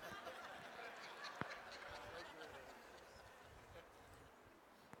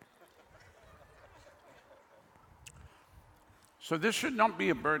 So this should not be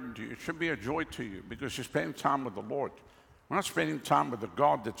a burden to you. It should be a joy to you because you're spending time with the Lord. We're not spending time with the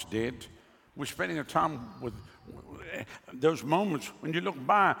God that's dead. We're spending a time with those moments when you look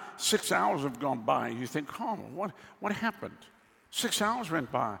by, 6 hours have gone by, and you think, oh, what happened? 6 hours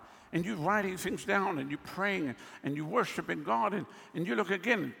went by, and you're writing things down, and you're praying, and you're worshiping God, and you look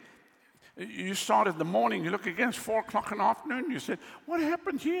again. You start in the morning, you look again, it's 4 o'clock in the afternoon, you say, what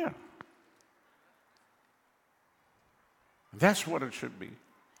happened here? That's what it should be.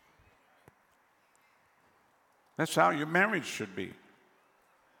 That's how your marriage should be.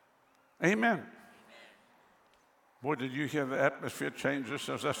 Amen. Boy, did you hear the atmosphere change just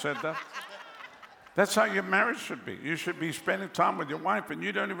as I said that? That's how your marriage should be. You should be spending time with your wife, and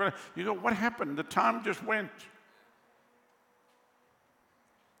you don't even, you go, what happened? The time just went.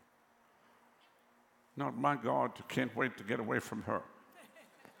 Not my God, can't wait to get away from her.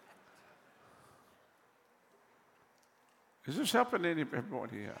 Is this helping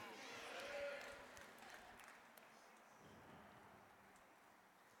anybody here?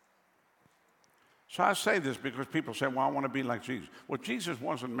 So I say this because people say, well, I want to be like Jesus. Well, Jesus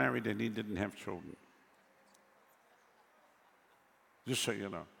wasn't married and he didn't have children. Just so you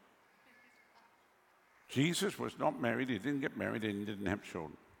know. Jesus was not married, he didn't get married, and he didn't have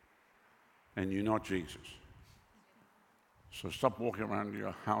children. And you're not Jesus. So stop walking around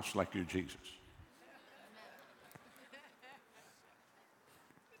your house like you're Jesus.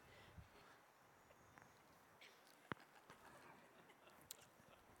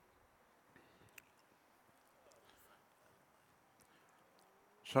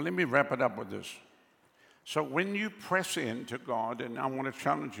 So let me wrap it up with this. So when you press in to God, and I want to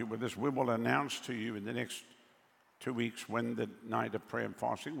challenge you with this, we will announce to you in the next 2 weeks when the night of prayer and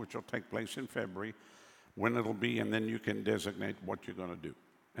fasting, which will take place in February, when it'll be, and then you can designate what you're going to do.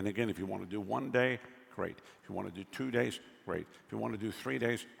 And again, if you want to do 1 day, great. If you want to do 2 days, great. If you want to do 3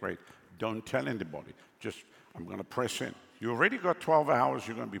 days, great. Don't tell anybody. Just, I'm going to press in. You already got 12 hours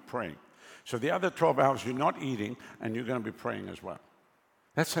you're going to be praying. So the other 12 hours you're not eating, and you're going to be praying as well.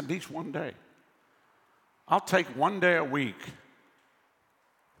 That's at least 1 day. I'll take 1 day a week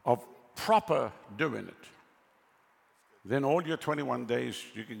of proper doing it. Then all your 21 days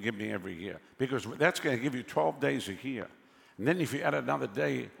you can give me every year. Because that's going to give you 12 days a year. And then if you add another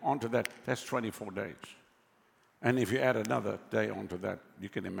day onto that, that's 24 days. And if you add another day onto that, you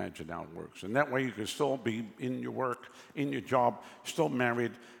can imagine how it works. And that way you can still be in your work, in your job, still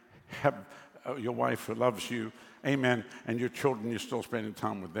married, have your wife who loves you, amen, and your children, you're still spending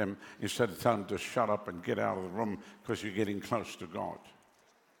time with them instead of telling them to shut up and get out of the room because you're getting close to God.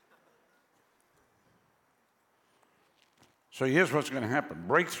 So here's what's going to happen.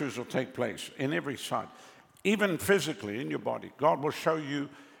 Breakthroughs will take place in every side, even physically in your body. God will show you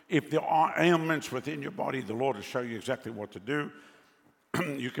if there are ailments within your body, the Lord will show you exactly what to do.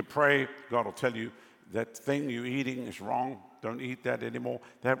 You can pray. God will tell you that thing you're eating is wrong. Don't eat that anymore.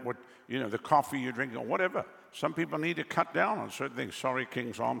 That what, the coffee you're drinking or whatever. Some people need to cut down on certain things. Sorry,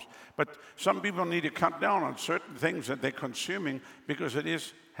 King's Arms. But some people need to cut down on certain things that they're consuming because it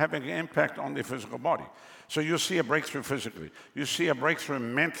is having an impact on their physical body. So you'll see a breakthrough physically. You see a breakthrough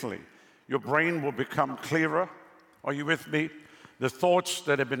mentally. Your brain will become clearer. Are you with me? The thoughts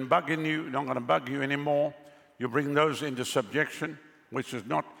that have been bugging you are not going to bug you anymore. You bring those into subjection, which is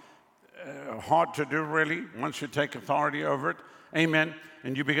not hard to do, really, once you take authority over it. Amen.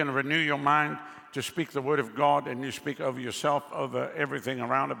 And you begin to renew your mind to speak the word of God, and you speak over yourself, over everything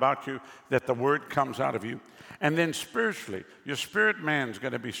around about you, that the word comes out of you. And then spiritually, your spirit man's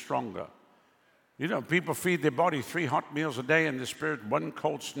going to be stronger. You know, people feed their body 3 hot meals a day and the spirit 1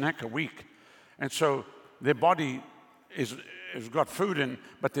 cold snack a week. And so their body has got food in,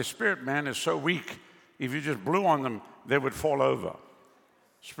 but their spirit man is so weak, if you just blew on them, they would fall over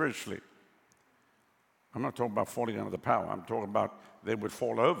spiritually. I'm not talking about falling under the power. I'm talking about they would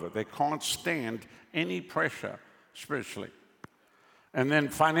fall over. They can't stand any pressure spiritually. And then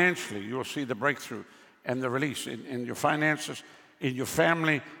financially, you'll see the breakthrough and the release in your finances, in your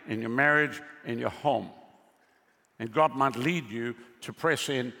family, in your marriage, in your home. And God might lead you to press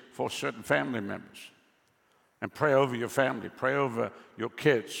in for certain family members. And pray over your family. Pray over your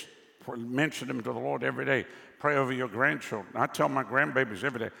kids. Mention them to the Lord every day. Pray over your grandchildren. I tell my grandbabies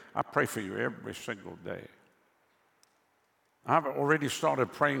every day, I pray for you every single day. I've already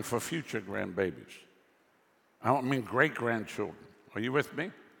started praying for future grandbabies. I don't mean great-grandchildren. Are you with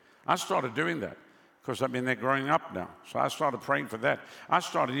me? I started doing that because, they're growing up now. So I started praying for that. I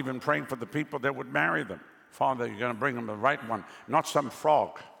started even praying for the people that would marry them. Father, you're going to bring them the right one, not some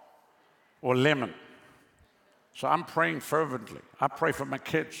frog or lemon. So I'm praying fervently. I pray for my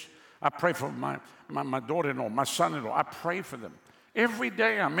kids. I pray for my daughter-in-law, my son-in-law. I pray for them. Every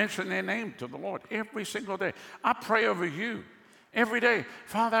day I mention their name to the Lord. Every single day. I pray over you. Every day.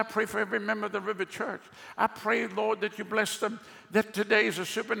 Father, I pray for every member of the River Church. I pray, Lord, that you bless them, that today is a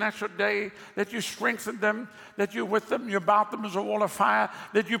supernatural day, that you strengthen them, that you're with them, you're about them as a wall of fire,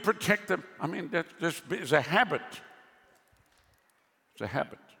 that you protect them. That this is a habit. It's a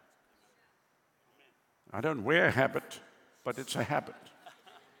habit. I don't wear a habit, but it's a habit.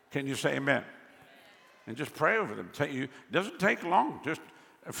 Can you say amen? And just pray over them. It doesn't take long, just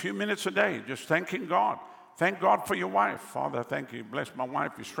a few minutes a day, just thanking God. Thank God for your wife. Father, thank you. Bless my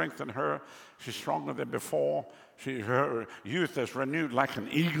wife. You strengthen her. She's stronger than before. Her youth is renewed like an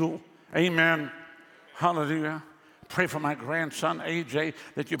eagle. Amen. Hallelujah. Pray for my grandson, AJ,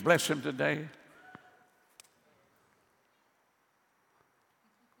 that you bless him today.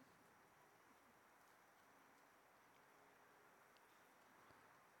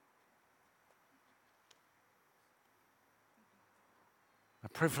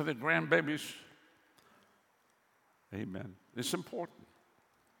 Pray for the grandbabies. Amen. It's important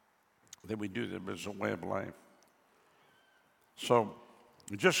that we do that as a way of life. So,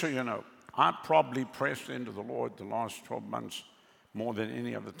 just so you know, I probably pressed into the Lord the last 12 months more than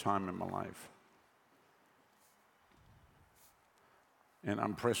any other time in my life. And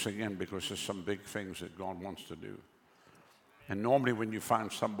I'm pressing in because there's some big things that God wants to do. And normally when you find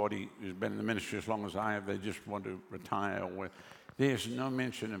somebody who's been in the ministry as long as I have, they just want to retire. There's no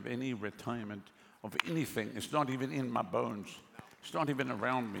mention of any retirement of anything. It's not even in my bones. It's not even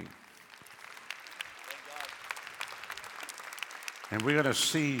around me. And we're going to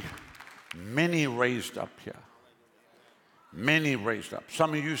see many raised up here. Many raised up.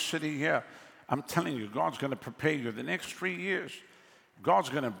 Some of you sitting here, I'm telling you, God's going to prepare you the next 3 years. God's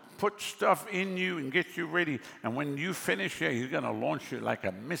going to put stuff in you and get you ready. And when you finish here, He's going to launch you like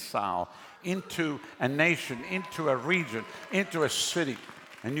a missile into a nation, into a region, into a city.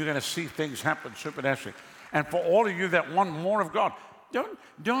 And you're going to see things happen supernaturally. And for all of you that want more of God,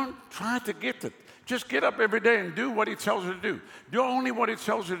 don't try to get it. Just get up every day and do what He tells you to do. Do only what He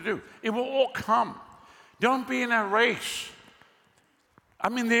tells you to do. It will all come. Don't be in a race.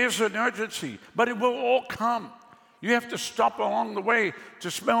 There's an urgency, but it will all come. You have to stop along the way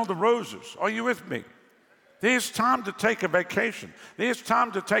to smell the roses. Are you with me? There's time to take a vacation. There's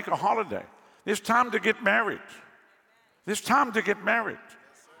time to take a holiday. There's time to get married. There's time to get married.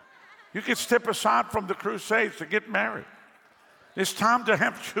 You can step aside from the crusades to get married. There's time to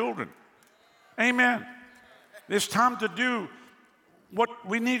have children. Amen. There's time to do what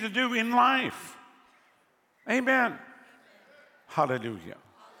we need to do in life. Amen. Hallelujah.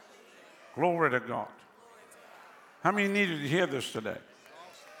 Glory to God. How many needed to hear this today?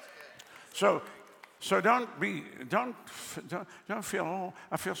 So don't feel, oh,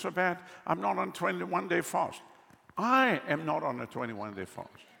 I feel so bad. I'm not on a 21-day fast. I am not on a 21-day fast.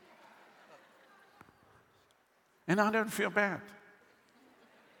 And I don't feel bad.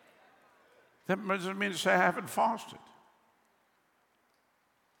 That doesn't mean to say I haven't fasted.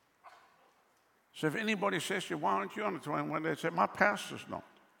 So if anybody says to you, why aren't you on the 21 days? They say, my pastor's not.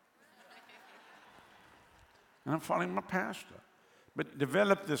 And I'm following my pastor. But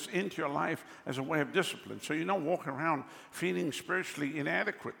develop this into your life as a way of discipline. So you don't walk around feeling spiritually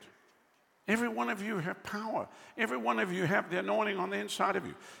inadequate. Every one of you have power. Every one of you have the anointing on the inside of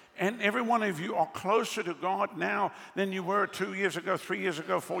you. And every one of you are closer to God now than you were 2 years ago, 3 years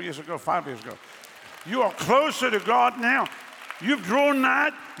ago, 4 years ago, 5 years ago. You are closer to God now. You've drawn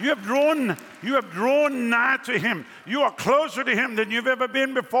nigh. You have drawn nigh to Him. You are closer to Him than you've ever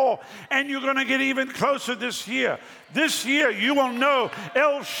been before. And you're going to get even closer this year. This year you will know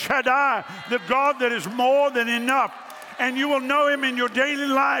El Shaddai, the God that is more than enough. And you will know Him in your daily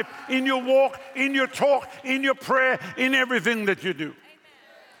life, in your walk, in your talk, in your prayer, in everything that you do.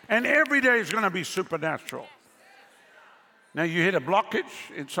 And every day is going to be supernatural. Now you hit a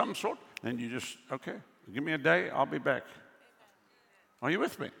blockage in some sort, and you just, okay, give me a day, I'll be back. Are you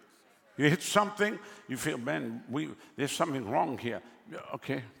with me? You hit something, you feel, man, there's something wrong here.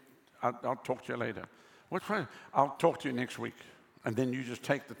 Okay, I'll talk to you later. What's wrong? I'll talk to you next week. And then you just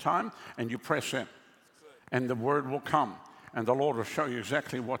take the time and you press in. And the word will come. And the Lord will show you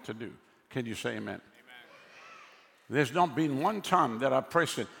exactly what to do. Can you say amen? There's not been one time that I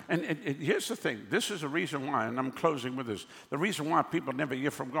pressed it. And here's the thing. This is the reason why, and I'm closing with this. The reason why people never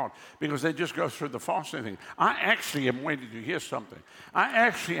hear from God, because they just go through the fasting thing. I actually am waiting to hear something. I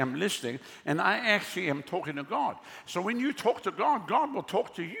actually am listening, and I actually am talking to God. So when you talk to God, God will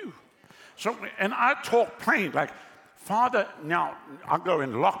talk to you. So, and I talk plain, like, Father, now I'll go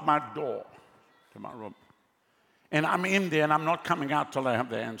and lock my door to my room. And I'm in there, and I'm not coming out till I have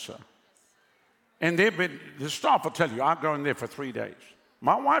the answer. And the staff will tell you, I'll go in there for 3 days.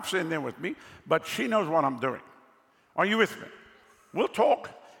 My wife's in there with me, but she knows what I'm doing. Are you with me? We'll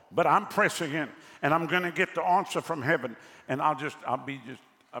talk, but I'm pressing in, and I'm going to get the answer from heaven, and I'll be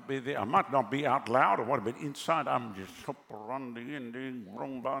there. I might not be out loud or what, but inside I'm just,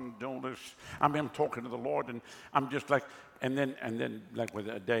 I'm talking to the Lord, and I'm just like, and then like with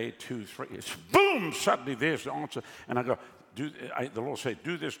a day, 2, 3, it's boom, suddenly there's the answer, and I go, the Lord said,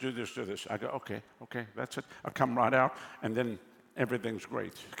 do this, do this, do this. I go, okay, that's it. I'll come right out, and then everything's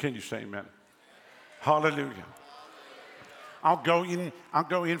great. Can you say amen? Hallelujah. I'll go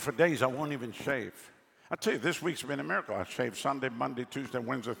in for days I won't even shave. I tell you, this week's been a miracle. I shaved Sunday, Monday, Tuesday,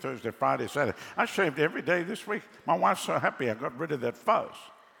 Wednesday, Thursday, Friday, Saturday. I shaved every day this week. My wife's so happy I got rid of that fuzz.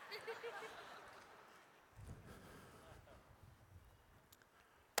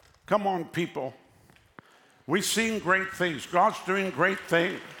 Come on, people. We've seen great things. God's doing great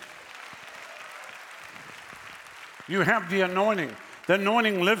things. You have the anointing. The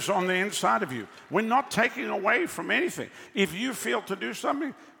anointing lives on the inside of you. We're not taking away from anything. If you feel to do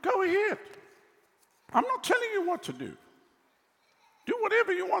something, go ahead. I'm not telling you what to do. Do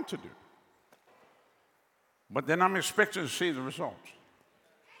whatever you want to do. But then I'm expecting to see the results.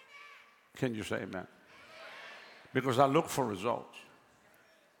 Can you say amen? Because I look for results.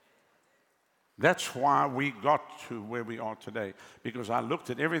 That's why we got to where we are today. Because I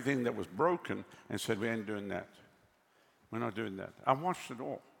looked at everything that was broken and said, we ain't doing that. We're not doing that. I watched it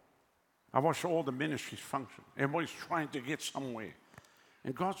all. I watched all the ministries function. Everybody's trying to get somewhere.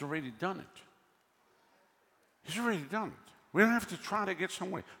 And God's already done it. He's already done it. We don't have to try to get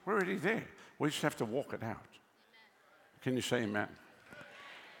somewhere. We're already there. We just have to walk it out. Amen. Can you say amen?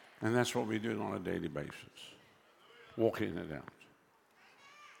 And that's what we do on a daily basis. Walking it out.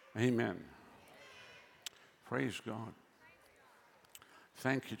 Amen. Praise God.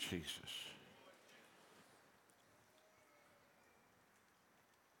 Thank you, Jesus.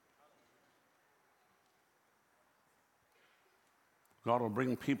 God will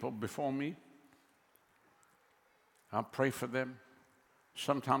bring people before me. I'll pray for them.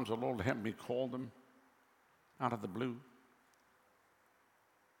 Sometimes the Lord will help me call them out of the blue.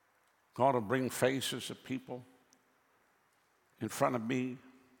 God will bring faces of people in front of me.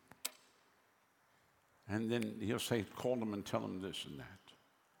 And then He'll say, call them and tell them this and that.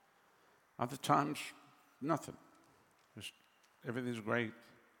 Other times, nothing. Just everything's great.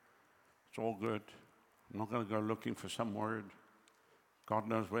 It's all good. I'm not going to go looking for some word. God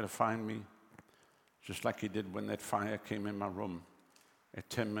knows where to find me. Just like He did when that fire came in my room at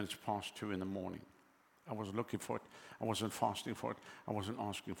 10 minutes past 2 in the morning. I was looking for it. I wasn't fasting for it. I wasn't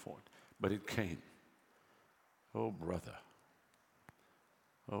asking for it. But it came. Oh, brother.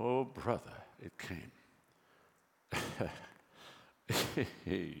 Oh, brother, it came.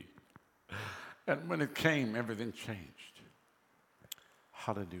 And when it came, everything changed.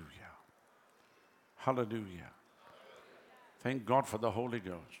 Hallelujah. Hallelujah. Thank God for the Holy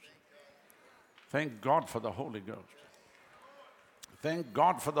Ghost. Thank God for the Holy Ghost. Thank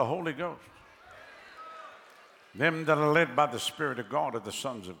God for the Holy Ghost. Them that are led by the Spirit of God are the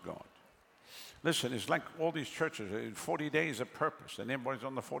sons of God. Listen, it's like all these churches, 40 days of purpose, and everybody's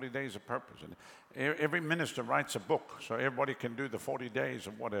on the 40 days of purpose. And every minister writes a book so everybody can do the 40 days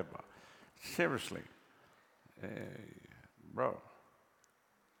or whatever. Seriously. Bro,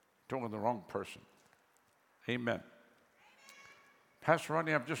 talking to the wrong person. Amen. Pastor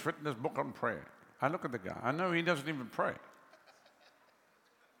Rodney, I've just written this book on prayer. I look at the guy. I know he doesn't even pray.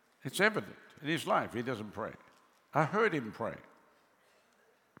 It's evident in his life he doesn't pray. I heard him pray.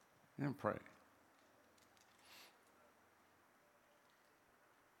 He didn't pray.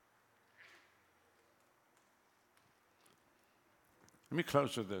 Let me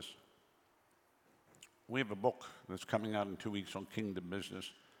close with this. We have a book that's coming out in 2 weeks on kingdom business,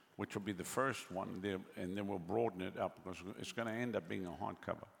 which will be the first one, and then we'll broaden it up because it's going to end up being a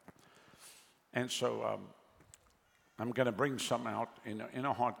hardcover. And so I'm going to bring some out in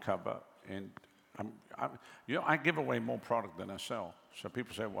a hardcover, and I give away more product than I sell. So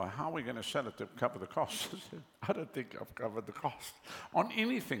people say, well, how are we going to sell it to cover the cost? I don't think I've covered the cost on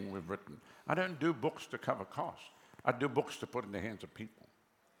anything we've written. I don't do books to cover costs. I do books to put in the hands of people.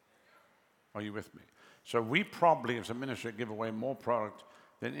 Are you with me? So we probably, as a ministry, give away more product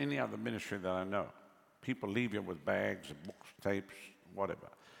than any other ministry that I know. People leave you with bags, books, tapes, whatever.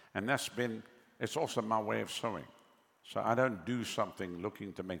 And it's also my way of sowing. So I don't do something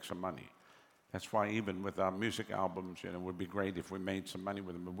looking to make some money. That's why even with our music albums, it would be great if we made some money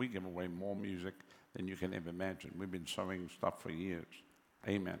with them. But we give away more music than you can ever imagine. We've been sowing stuff for years.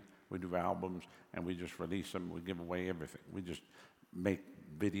 Amen. We do albums, and we just release them. We give away everything. We just make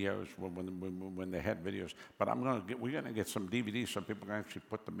videos when they had videos. But we're going to get some DVDs so people can actually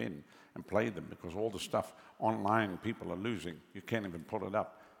put them in and play them, because all the stuff online people are losing. You can't even pull it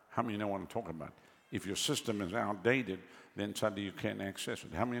up. How many know what I'm talking about? If your system is outdated, then suddenly you can't access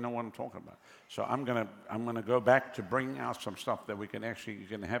it. How many know what I'm talking about? So I'm gonna go back to bring out some stuff that you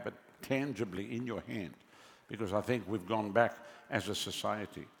can have it tangibly in your hand, because I think we've gone back as a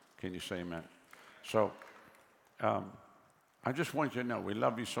society. Can you say amen? So I just want you to know we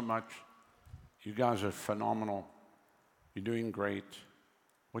love you so much. You guys are phenomenal. You're doing great.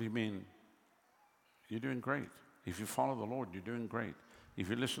 What do you mean? You're doing great. If you follow the Lord, you're doing great. If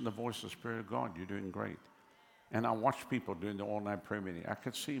you listen to the voice of the Spirit of God, you're doing great. And I watch people doing the all-night prayer meeting. I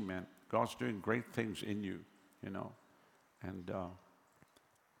can see, man, God's doing great things in you, And,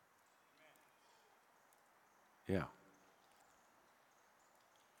 yeah.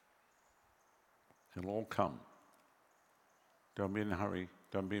 It'll all come. Don't be in a hurry.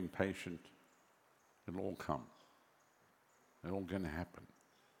 Don't be impatient. It'll all come. It's all going to happen.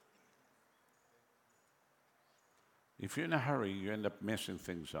 If you're in a hurry, you end up messing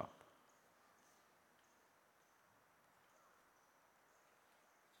things up.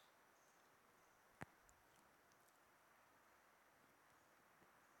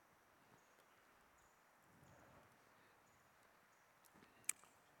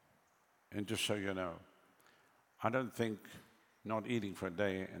 And just so you know, I don't think not eating for a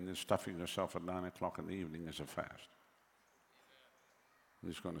day and then stuffing yourself at 9 o'clock in the evening is a fast. I'm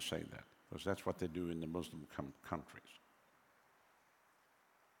just going to say that, because that's what they do in the Muslim countries.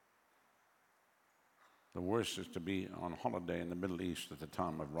 The worst is to be on holiday in the Middle East at the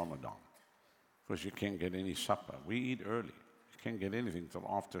time of Ramadan, because you can't get any supper. We eat early. You can't get anything till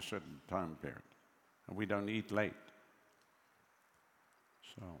after a certain time period. And we don't eat late.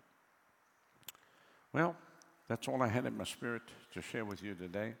 So, well, that's all I had in my spirit to share with you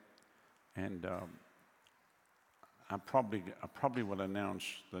today. And I probably will announce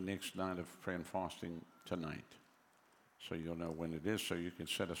the next night of prayer and fasting tonight. So you'll know when it is, so you can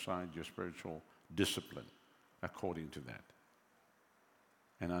set aside your spiritual discipline according to that.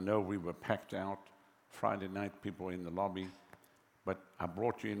 And I know we were packed out Friday night, people in the lobby, but I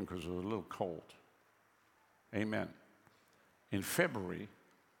brought you in because it was a little cold. Amen. In February,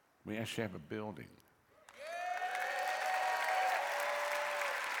 we actually have a building.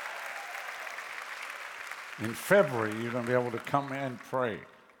 In February, you're going to be able to come and pray.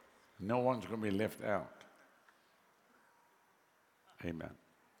 No one's going to be left out. Amen.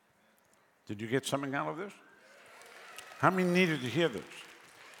 Did you get something out of this? How many needed to hear this?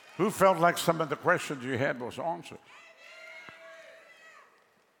 Who felt like some of the questions you had was answered?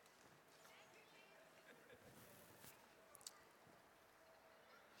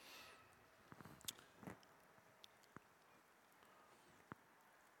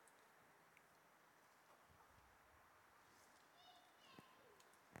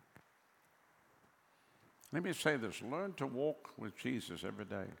 Let me say this. Learn to walk with Jesus every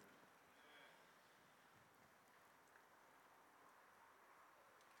day.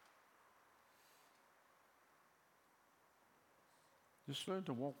 Just learn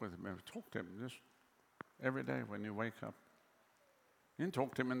to walk with him. Talk to him just every day when you wake up. You can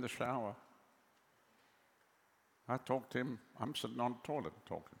talk to him in the shower. I talk to him. I'm sitting on the toilet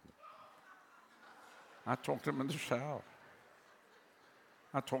talking. I talk to him in the shower.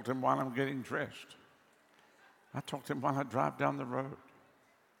 I talk to him while I'm getting dressed. I talk to him while I drive down the road.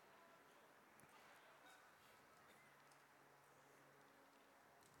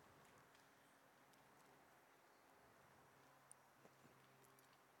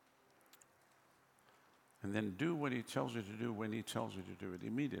 And then do what he tells you to do when he tells you to do it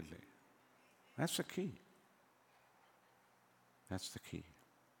immediately. That's the key. That's the key.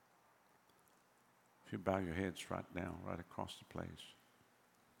 If you bow your heads right now, right across the place.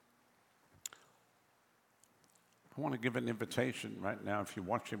 I want to give an invitation right now. If you're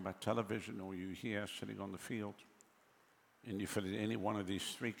watching by television or you're here sitting on the field and you fit in any one of these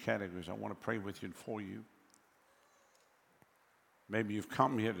three categories, I want to pray with you and for you. Maybe you've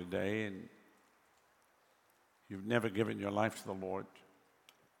come here today and you've never given your life to the Lord,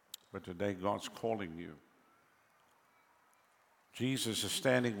 but today God's calling you. Jesus is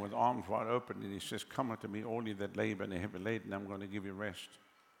standing with arms wide open, and he says, come unto me, all ye that labor and are heavy laden, I'm going to give you rest.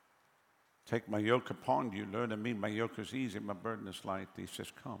 Take my yoke upon you, learn of me, my yoke is easy, my burden is light. He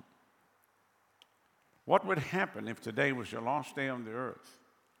says, come. What would happen if today was your last day on the earth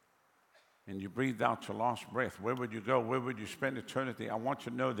and you breathed out your last breath? Where would you go? Where would you spend eternity? I want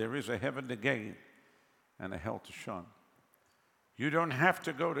you to know there is a heaven to gain and a hell to shun. You don't have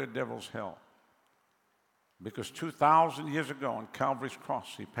to go to the devil's hell, because 2,000 years ago on Calvary's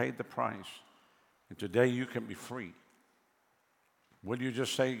cross, he paid the price, and today you can be free. Will you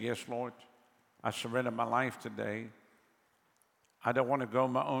just say, yes, Lord, I surrender my life today. I don't want to go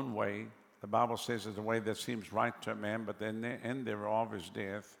my own way. The Bible says it's a way that seems right to a man, but then the end thereof is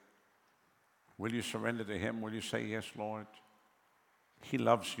death. Will you surrender to him? Will you say, yes, Lord? He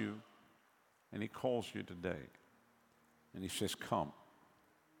loves you. And he calls you today. And he says, come.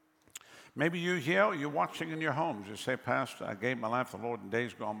 Maybe you're here, you're watching in your homes. You say, Pastor, I gave my life to the Lord in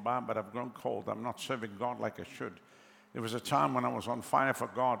days gone by, but I've grown cold. I'm not serving God like I should. There was a time when I was on fire for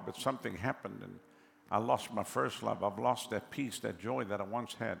God, but something happened, and I lost my first love. I've lost that peace, that joy that I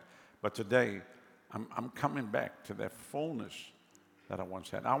once had. But today, I'm coming back to that fullness that I once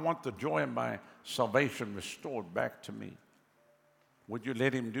had. I want the joy of my salvation restored back to me. Would you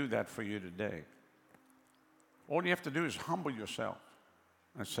let him do that for you today? All you have to do is humble yourself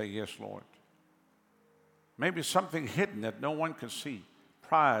and say, yes, Lord. Maybe something hidden that no one can see.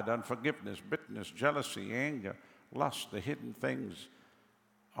 Pride, unforgiveness, bitterness, jealousy, anger, lust, the hidden things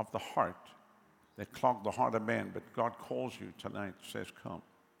of the heart that clog the heart of man. But God calls you tonight, says, come.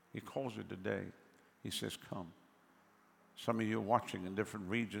 He calls you today. He says, come. Some of you are watching in different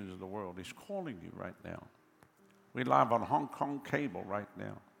regions of the world. He's calling you right now. We're live on Hong Kong cable right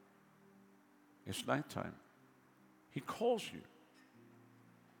now. It's nighttime. He calls you.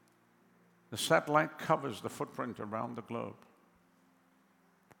 The satellite covers the footprint around the globe.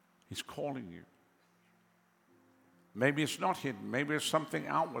 He's calling you. Maybe it's not hidden. Maybe it's something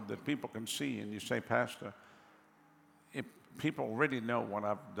outward that people can see, and you say, Pastor, if people already know what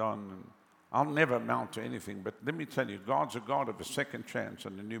I've done, and I'll never amount to anything. But let me tell you, God's a God of a second chance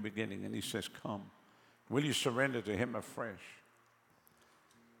and a new beginning, and he says, come. Will you surrender to him afresh?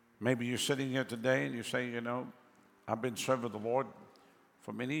 Maybe you're sitting here today and you say, you know, I've been serving the Lord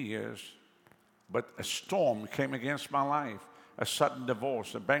for many years, but a storm came against my life. A sudden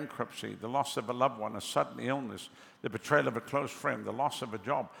divorce, a bankruptcy, the loss of a loved one, a sudden illness, the betrayal of a close friend, the loss of a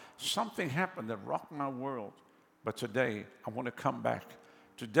job. Something happened that rocked my world. But today, I want to come back.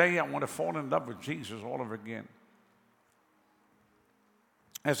 Today, I want to fall in love with Jesus all over again.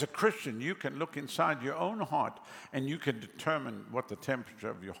 As a Christian, you can look inside your own heart and you can determine what the temperature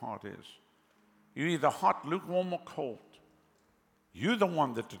of your heart is. You're either hot, lukewarm, or cold. You're the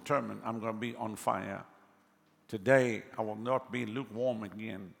one that determines I'm going to be on fire. Today, I will not be lukewarm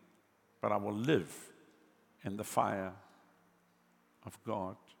again, but I will live in the fire of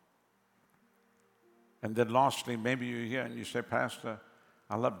God. And then lastly, maybe you're here and you say, Pastor,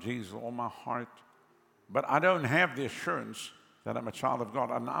 I love Jesus with all my heart, but I don't have the assurance that I'm a child of God.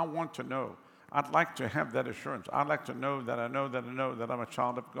 And I want to know. I'd like to have that assurance. I'd like to know that I know that I know that I'm a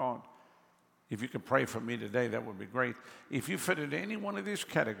child of God. If you could pray for me today, that would be great. If you fit into any one of these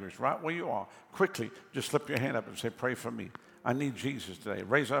categories, right where you are, quickly, just slip your hand up and say, pray for me. I need Jesus today.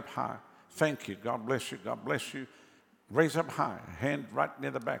 Raise up high. Thank you. God bless you. God bless you. Raise up high. Hand right near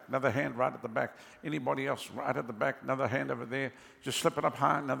the back. Another hand right at the back. Anybody else right at the back? Another hand over there. Just slip it up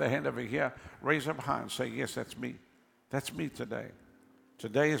high. Another hand over here. Raise up high and say, yes, that's me. That's me today.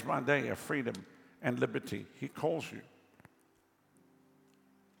 Today is my day of freedom and liberty. He calls you.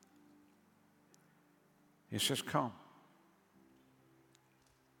 He says, come.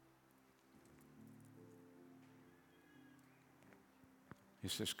 He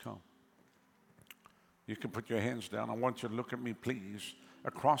says, come. You can put your hands down. I want you to look at me, please,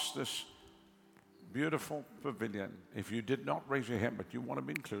 across this beautiful pavilion. If you did not raise your hand, but you want to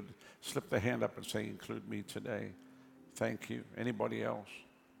be included, slip the hand up and say, include me today. Thank you. Anybody else?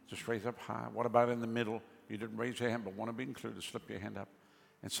 Just raise up high. What about in the middle? You didn't raise your hand, but want to be included. Slip your hand up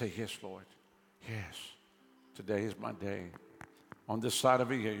and say, yes, Lord. Yes. Today is my day. On this side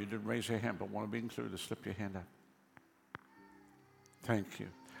over here, you didn't raise your hand, but want to be included. Slip your hand up. Thank you.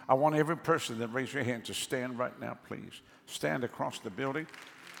 I want every person that raised your hand to stand right now, please. Stand across the building.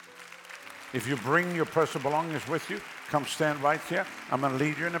 If you bring your personal belongings with you, come stand right here. I'm going to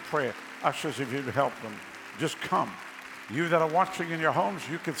lead you in a prayer. Ushers, if you'd help them, just come. You that are watching in your homes,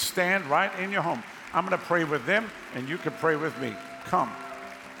 you can stand right in your home. I'm going to pray with them, and you can pray with me. Come.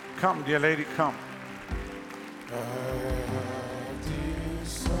 Come, dear lady, come.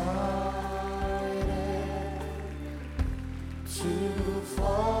 To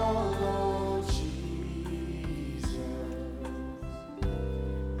follow Jesus,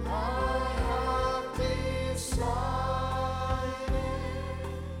 I have decided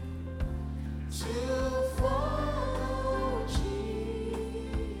to follow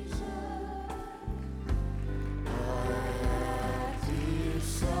Jesus. I have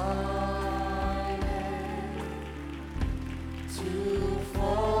decided to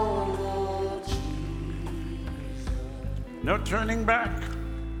follow Jesus. No turning back.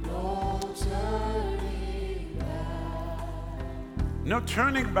 No turning back. No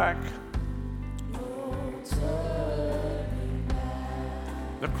turning back. No turning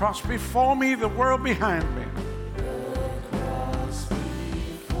back. The cross before me, the world behind me. The cross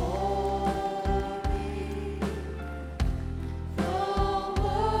before me, the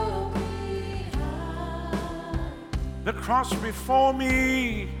world behind. The cross before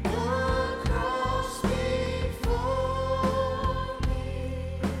me.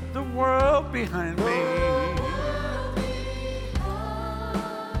 The world behind me.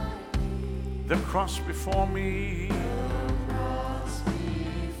 The cross before me.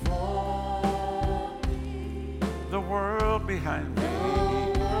 The world behind me.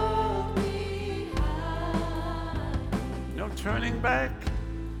 No turning back.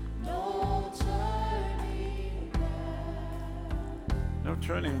 No turning back. No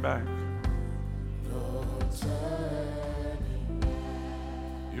turning back. No turning.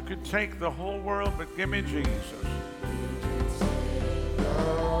 You can take the whole world, but give me Jesus.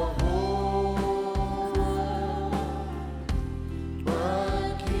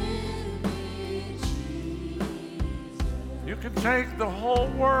 You can take the whole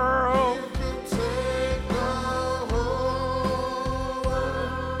world,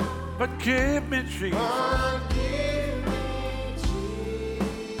 but give me Jesus.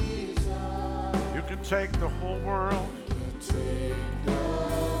 You can take the whole world,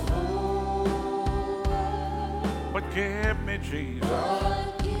 but give me Jesus.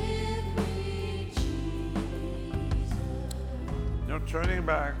 No turning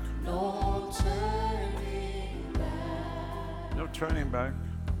back. No turning back. No turning back.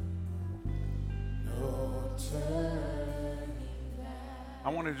 No turning back. I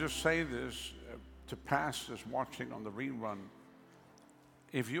want to just say this to pastors watching on the rerun.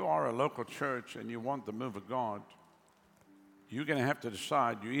 If you are a local church and you want the move of God, you're going to have to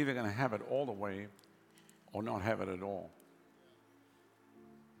decide you're either going to have it all the way or not have it at all.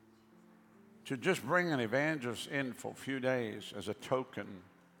 To just bring an evangelist in for a few days as a token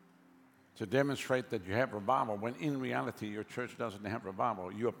to demonstrate that you have revival, when in reality your church doesn't have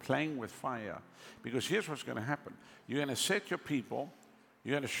revival, you're playing with fire. Because here's what's going to happen. You're going to set your people,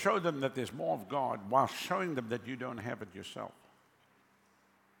 you're going to show them that there's more of God while showing them that you don't have it yourself.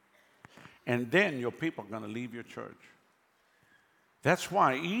 And then your people are going to leave your church. That's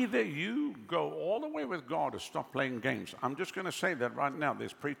why either you go all the way with God or stop playing games. I'm just going to say that right now.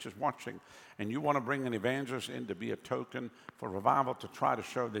 There's preachers watching, and you want to bring an evangelist in to be a token for revival, to try to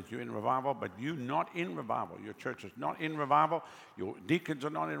show that you're in revival, but you're not in revival. Your church is not in revival. Your deacons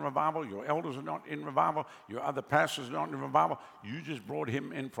are not in revival. Your elders are not in revival. Your other pastors are not in revival. You just brought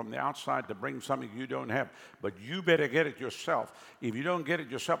him in from the outside to bring something you don't have. But you better get it yourself. If you don't get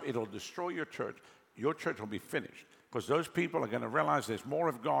it yourself, it'll destroy your church. Your church will be finished. Because those people are going to realize there's more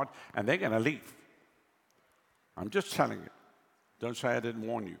of God, and they're going to leave. I'm just telling you. Don't say I didn't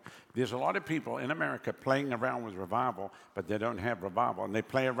warn you. There's a lot of people in America playing around with revival, but they don't have revival. And they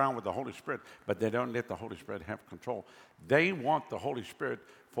play around with the Holy Spirit, but they don't let the Holy Spirit have control. They want the Holy Spirit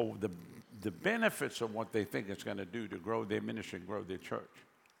for the benefits of what they think it's going to do to grow their ministry and grow their church,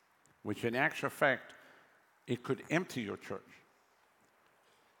 which in actual fact It could empty your church.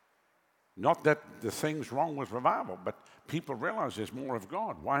 Not that the thing's wrong with revival, but people realize there's more of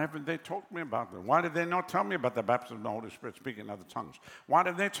God. Why haven't they told me about that? Why did they not tell me about the baptism of the Holy Spirit, speaking in other tongues? Why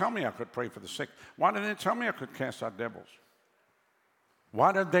did they tell me I could pray for the sick? Why did they tell me I could cast out devils?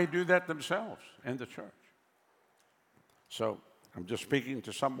 Why did they do that themselves in the church? So I'm just speaking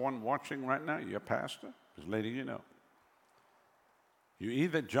to someone watching right now. You're a pastor, this lady you know. You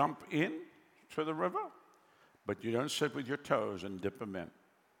either jump in to the river, but you don't sit with your toes and dip them in.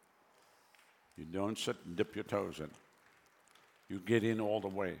 You don't sit and dip your toes in. You get in all the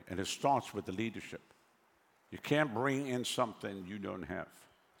way. And it starts with the leadership. You can't bring in something you don't have.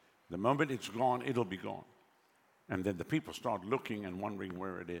 The moment it's gone, it'll be gone. And then the people start looking and wondering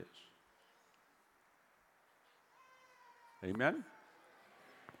where it is. Amen?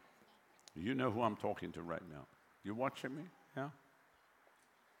 You know who I'm talking to right now. You watching me? Yeah?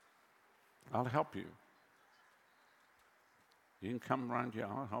 I'll help you. You can come around here.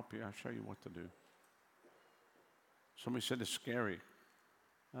 I'll help you. I'll show you what to do. Somebody said it's scary.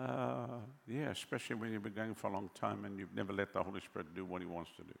 Yeah, especially when you've been going for a long time and you've never let the Holy Spirit do what He wants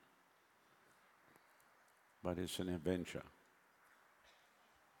to do. But it's an adventure.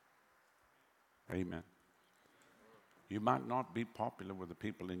 Amen. You might not be popular with the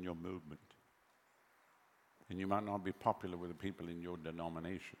people in your movement. And you might not be popular with the people in your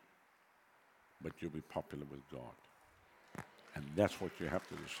denomination. But you'll be popular with God. And that's what you have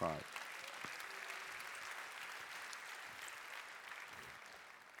to decide.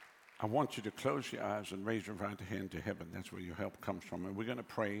 I want you to close your eyes and raise your right hand to heaven. That's where your help comes from. And we're going to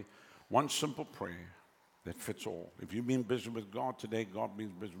pray one simple prayer that fits all. If you've been busy with God today, God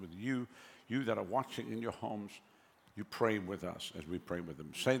means busy with you. You that are watching in your homes, you pray with us as we pray with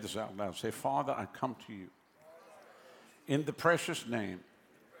them. Say this out loud. Say, Father, I come to you in the precious name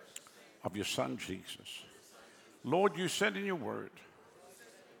of your Son, Jesus. Lord, you said in your word,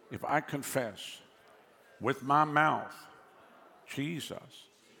 if I confess with my mouth, Jesus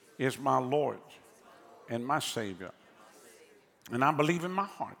is my Lord and my Savior, and I believe in my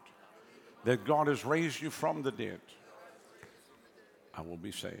heart that God has raised you from the dead, I will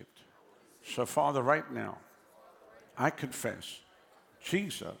be saved. So, Father, right now, I confess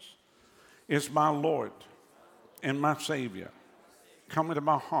Jesus is my Lord and my Savior. Come into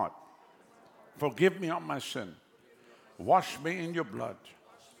my heart. Forgive me of my sin. Wash me in your blood.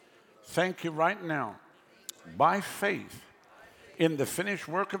 Thank you right now, by faith in the finished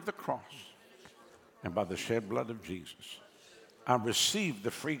work of the cross and by the shed blood of Jesus. I receive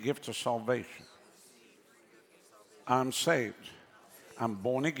the free gift of salvation. I'm saved. I'm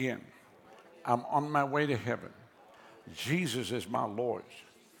born again. I'm on my way to heaven. Jesus is my Lord.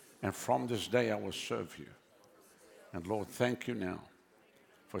 And from this day I will serve you. And Lord, thank you now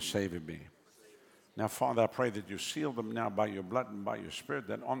for saving me. Now, Father, I pray that you seal them now by your blood and by your Spirit,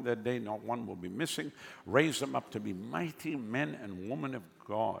 that on that day not one will be missing. Raise them up to be mighty men and women of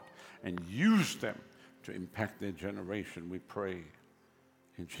God and use them to impact their generation. We pray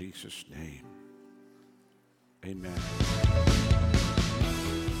in Jesus' name. Amen.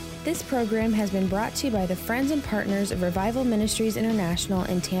 This program has been brought to you by the friends and partners of Revival Ministries International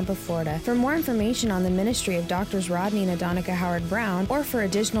in Tampa, Florida. For more information on the ministry of Drs. Rodney and Adonica Howard-Browne, or for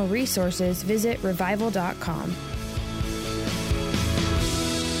additional resources, visit revival.com.